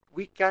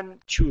 we can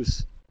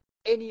choose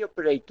any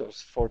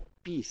operators for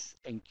P's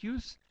and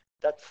Q's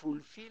that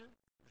fulfill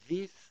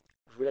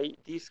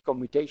these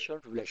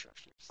commutation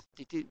relationships.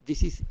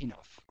 This is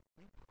enough.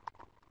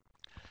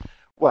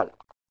 Well,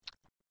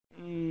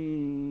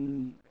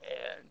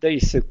 there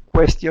is a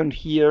question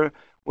here.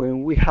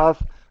 When we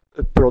have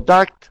a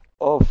product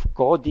of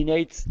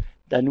coordinates,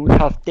 then we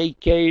have to take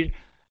care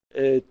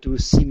to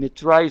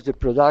symmetrize the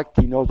product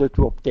in order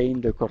to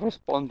obtain the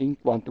corresponding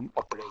quantum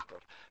operator.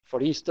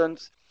 For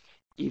instance,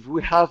 if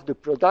we have the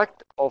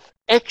product of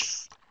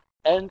x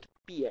and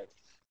px,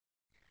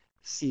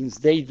 since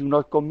they do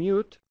not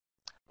commute,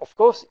 of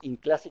course, in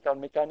classical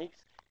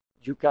mechanics,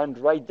 you can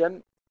write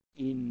them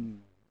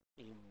in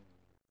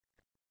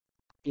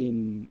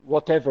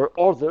whatever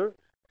order,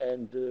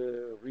 and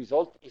the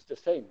result is the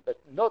same, but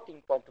not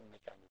in quantum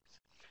mechanics.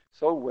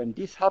 So when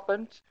this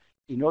happens,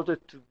 in order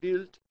to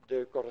build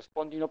the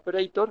corresponding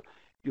operator,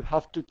 you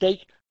have to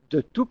take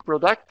the two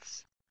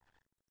products,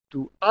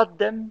 to add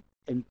them,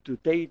 and to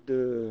take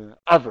the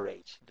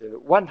average, the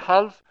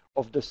 1/2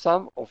 of the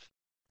sum of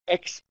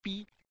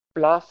xp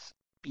plus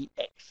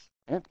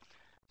px.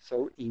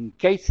 So in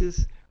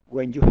cases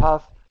when you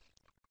have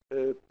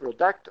a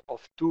product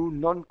of two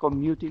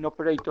non-commuting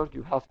operators,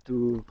 you have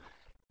to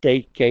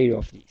take care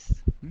of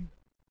this.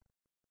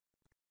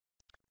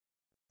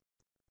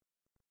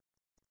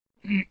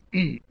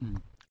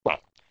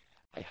 Well,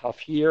 I have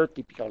here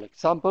typical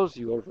examples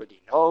you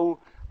already know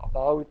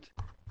about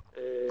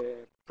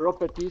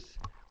properties.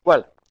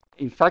 Well,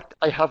 in fact,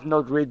 I have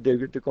not read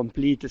the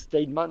complete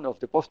statement of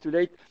the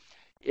postulate.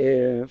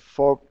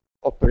 For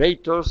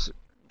operators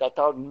that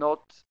are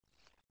not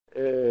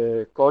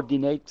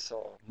coordinates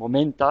or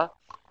momenta,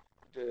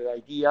 the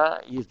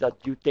idea is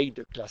that you take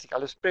the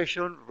classical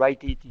expression,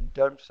 write it in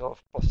terms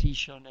of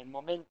position and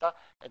momenta,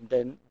 and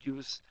then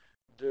use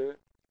the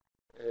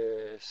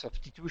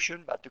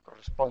substitution by the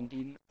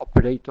corresponding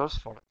operators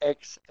for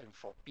x and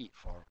for p,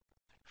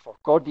 for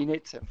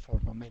coordinates and for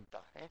momenta.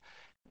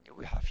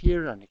 We have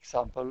here an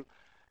example.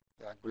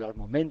 The angular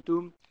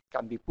momentum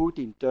can be put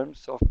in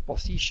terms of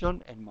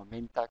position and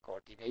momenta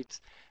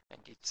coordinates, and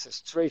it's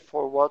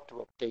straightforward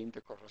to obtain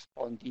the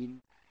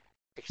corresponding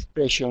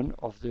expression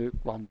of the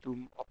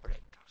quantum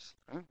operators.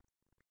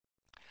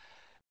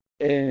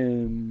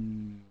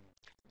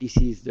 This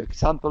is the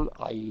example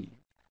I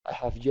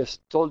have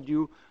just told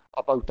you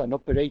about an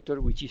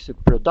operator which is a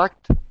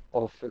product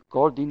of a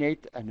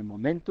coordinate and a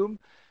momentum.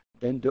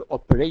 Then the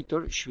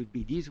operator should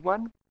be this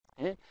one.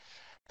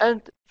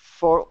 And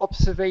for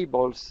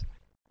observables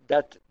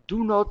that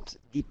do not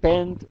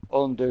depend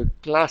on the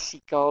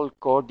classical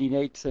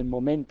coordinates and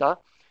momenta,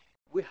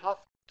 we have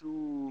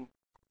to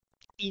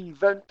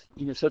invent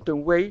in a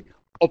certain way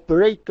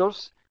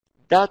operators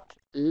that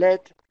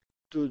lead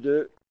to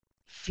the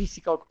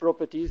physical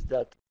properties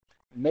that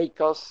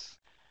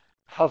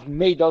have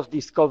made us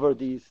discover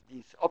these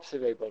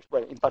observables.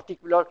 Well, in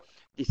particular,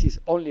 this is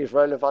only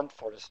relevant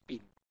for a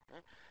spin.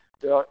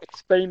 There are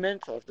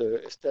experiments of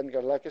the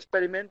Stern-Gerlach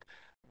experiment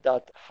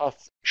that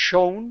has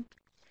shown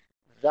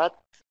that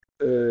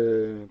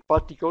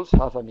particles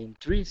have an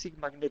intrinsic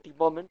magnetic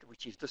moment,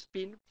 which is the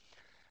spin,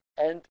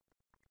 and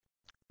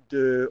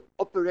the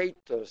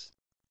operators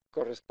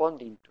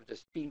corresponding to the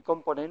spin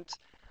components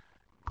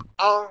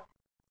are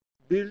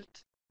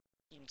built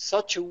in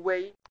such a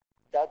way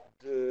that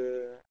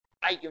the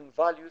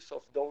eigenvalues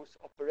of those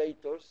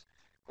operators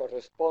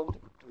correspond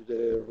to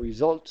the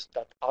results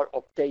that are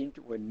obtained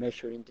when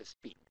measuring the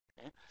spin.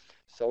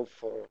 So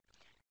for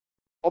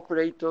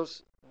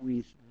operators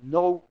with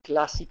no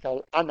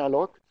classical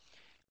analog,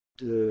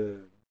 the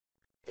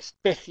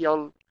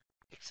special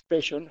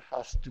expression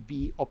has to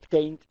be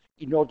obtained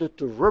in order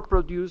to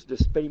reproduce the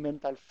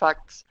experimental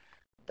facts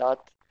that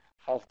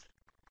have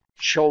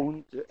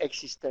shown the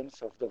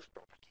existence of those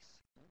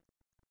properties.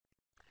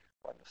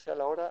 Cuando sea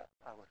la hora,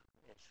 bueno,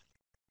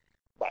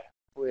 vale,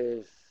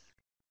 pues,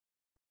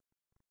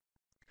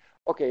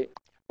 okay,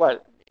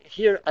 well,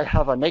 here I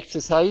have an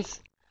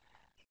exercise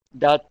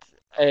that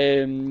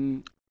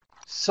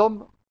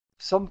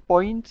some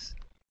points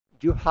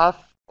you have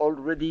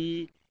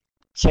already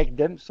checked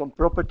them, some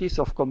properties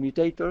of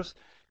commutators.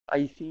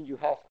 I think you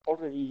have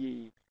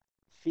already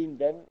seen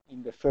them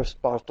in the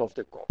first part of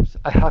the course.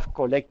 I have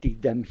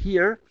collected them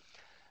here,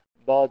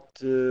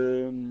 but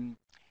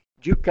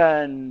you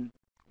can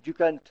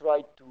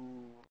try to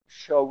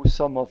show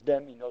some of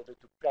them in order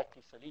to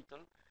practice a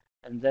little,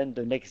 and then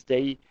the next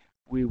day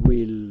we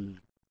will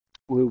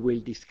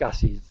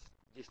discuss it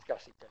a little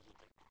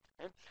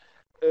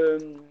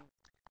bit.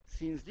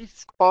 Since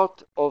this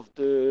part of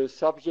the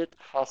subject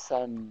has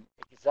an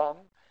exam,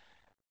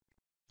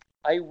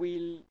 I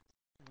will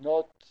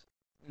not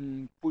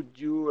put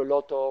you a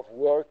lot of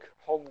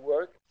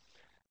homework,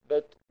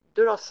 but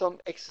there are some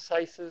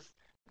exercises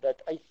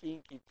that I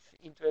think it's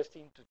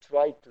interesting to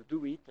try to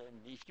do it,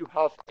 and if you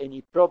have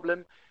any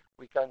problem,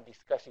 we can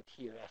discuss it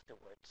here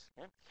afterwards.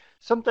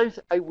 Sometimes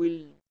I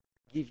will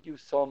give you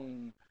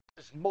some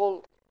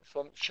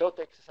short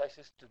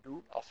exercises to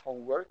do as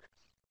homework,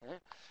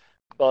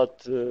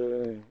 but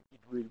it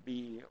will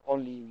be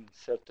only in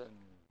certain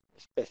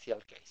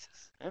special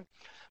cases.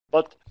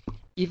 But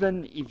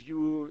even if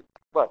you,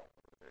 well,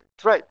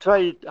 try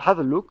have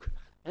a look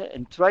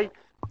and try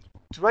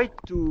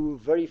to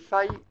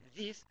verify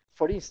this.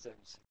 For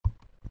instance,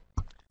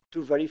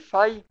 to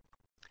verify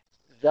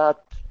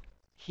that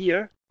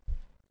here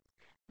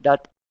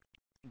that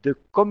the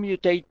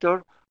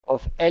commutator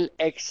of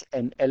Lx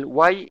and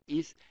Ly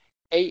is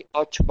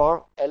AH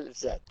bar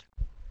Lz.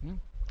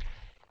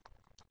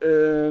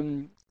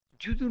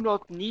 You do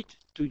not need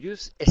to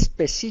use a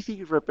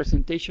specific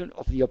representation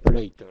of the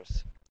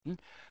operators.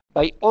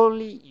 By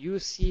only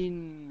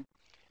using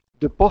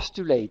the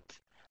postulate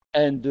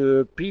and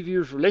the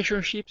previous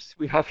relationships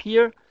we have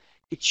here,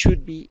 it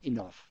should be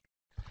enough.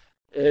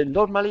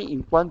 Normally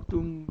in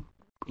quantum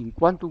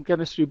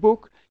chemistry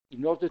book,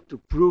 in order to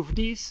prove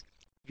this,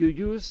 you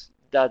use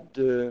that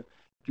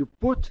you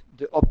put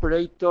the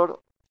operator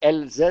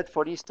Lz,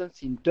 for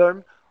instance, in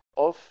terms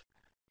of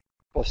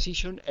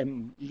position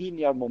and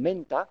linear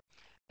momenta,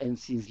 and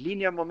since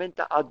linear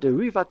momenta are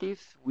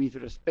derivatives with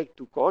respect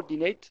to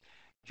coordinates,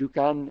 you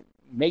can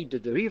make the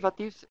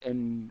derivatives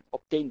and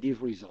obtain this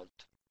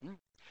result.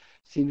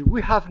 Since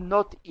we have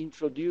not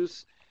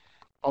introduced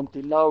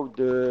until now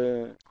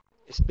the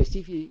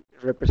specific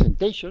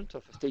representations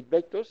of state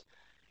vectors,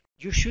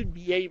 you should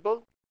be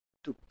able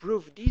to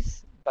prove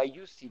this by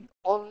using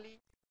only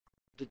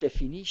the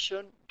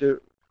definition,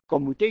 the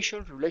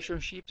commutation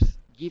relationships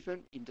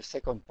given in the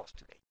second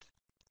postulate.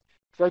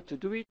 Try to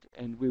do it,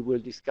 and we will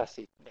discuss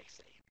it next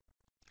day.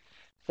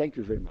 Thank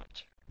you very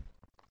much.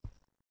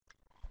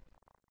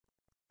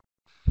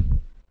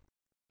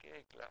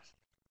 Okay, class.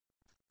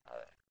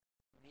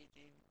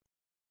 Meeting.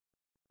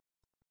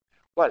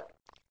 Well,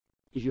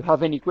 if you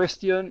have any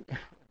question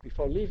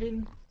before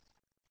leaving.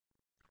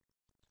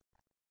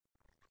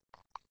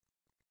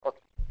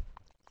 Okay.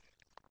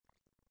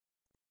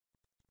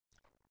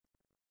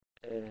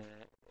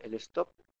 El stop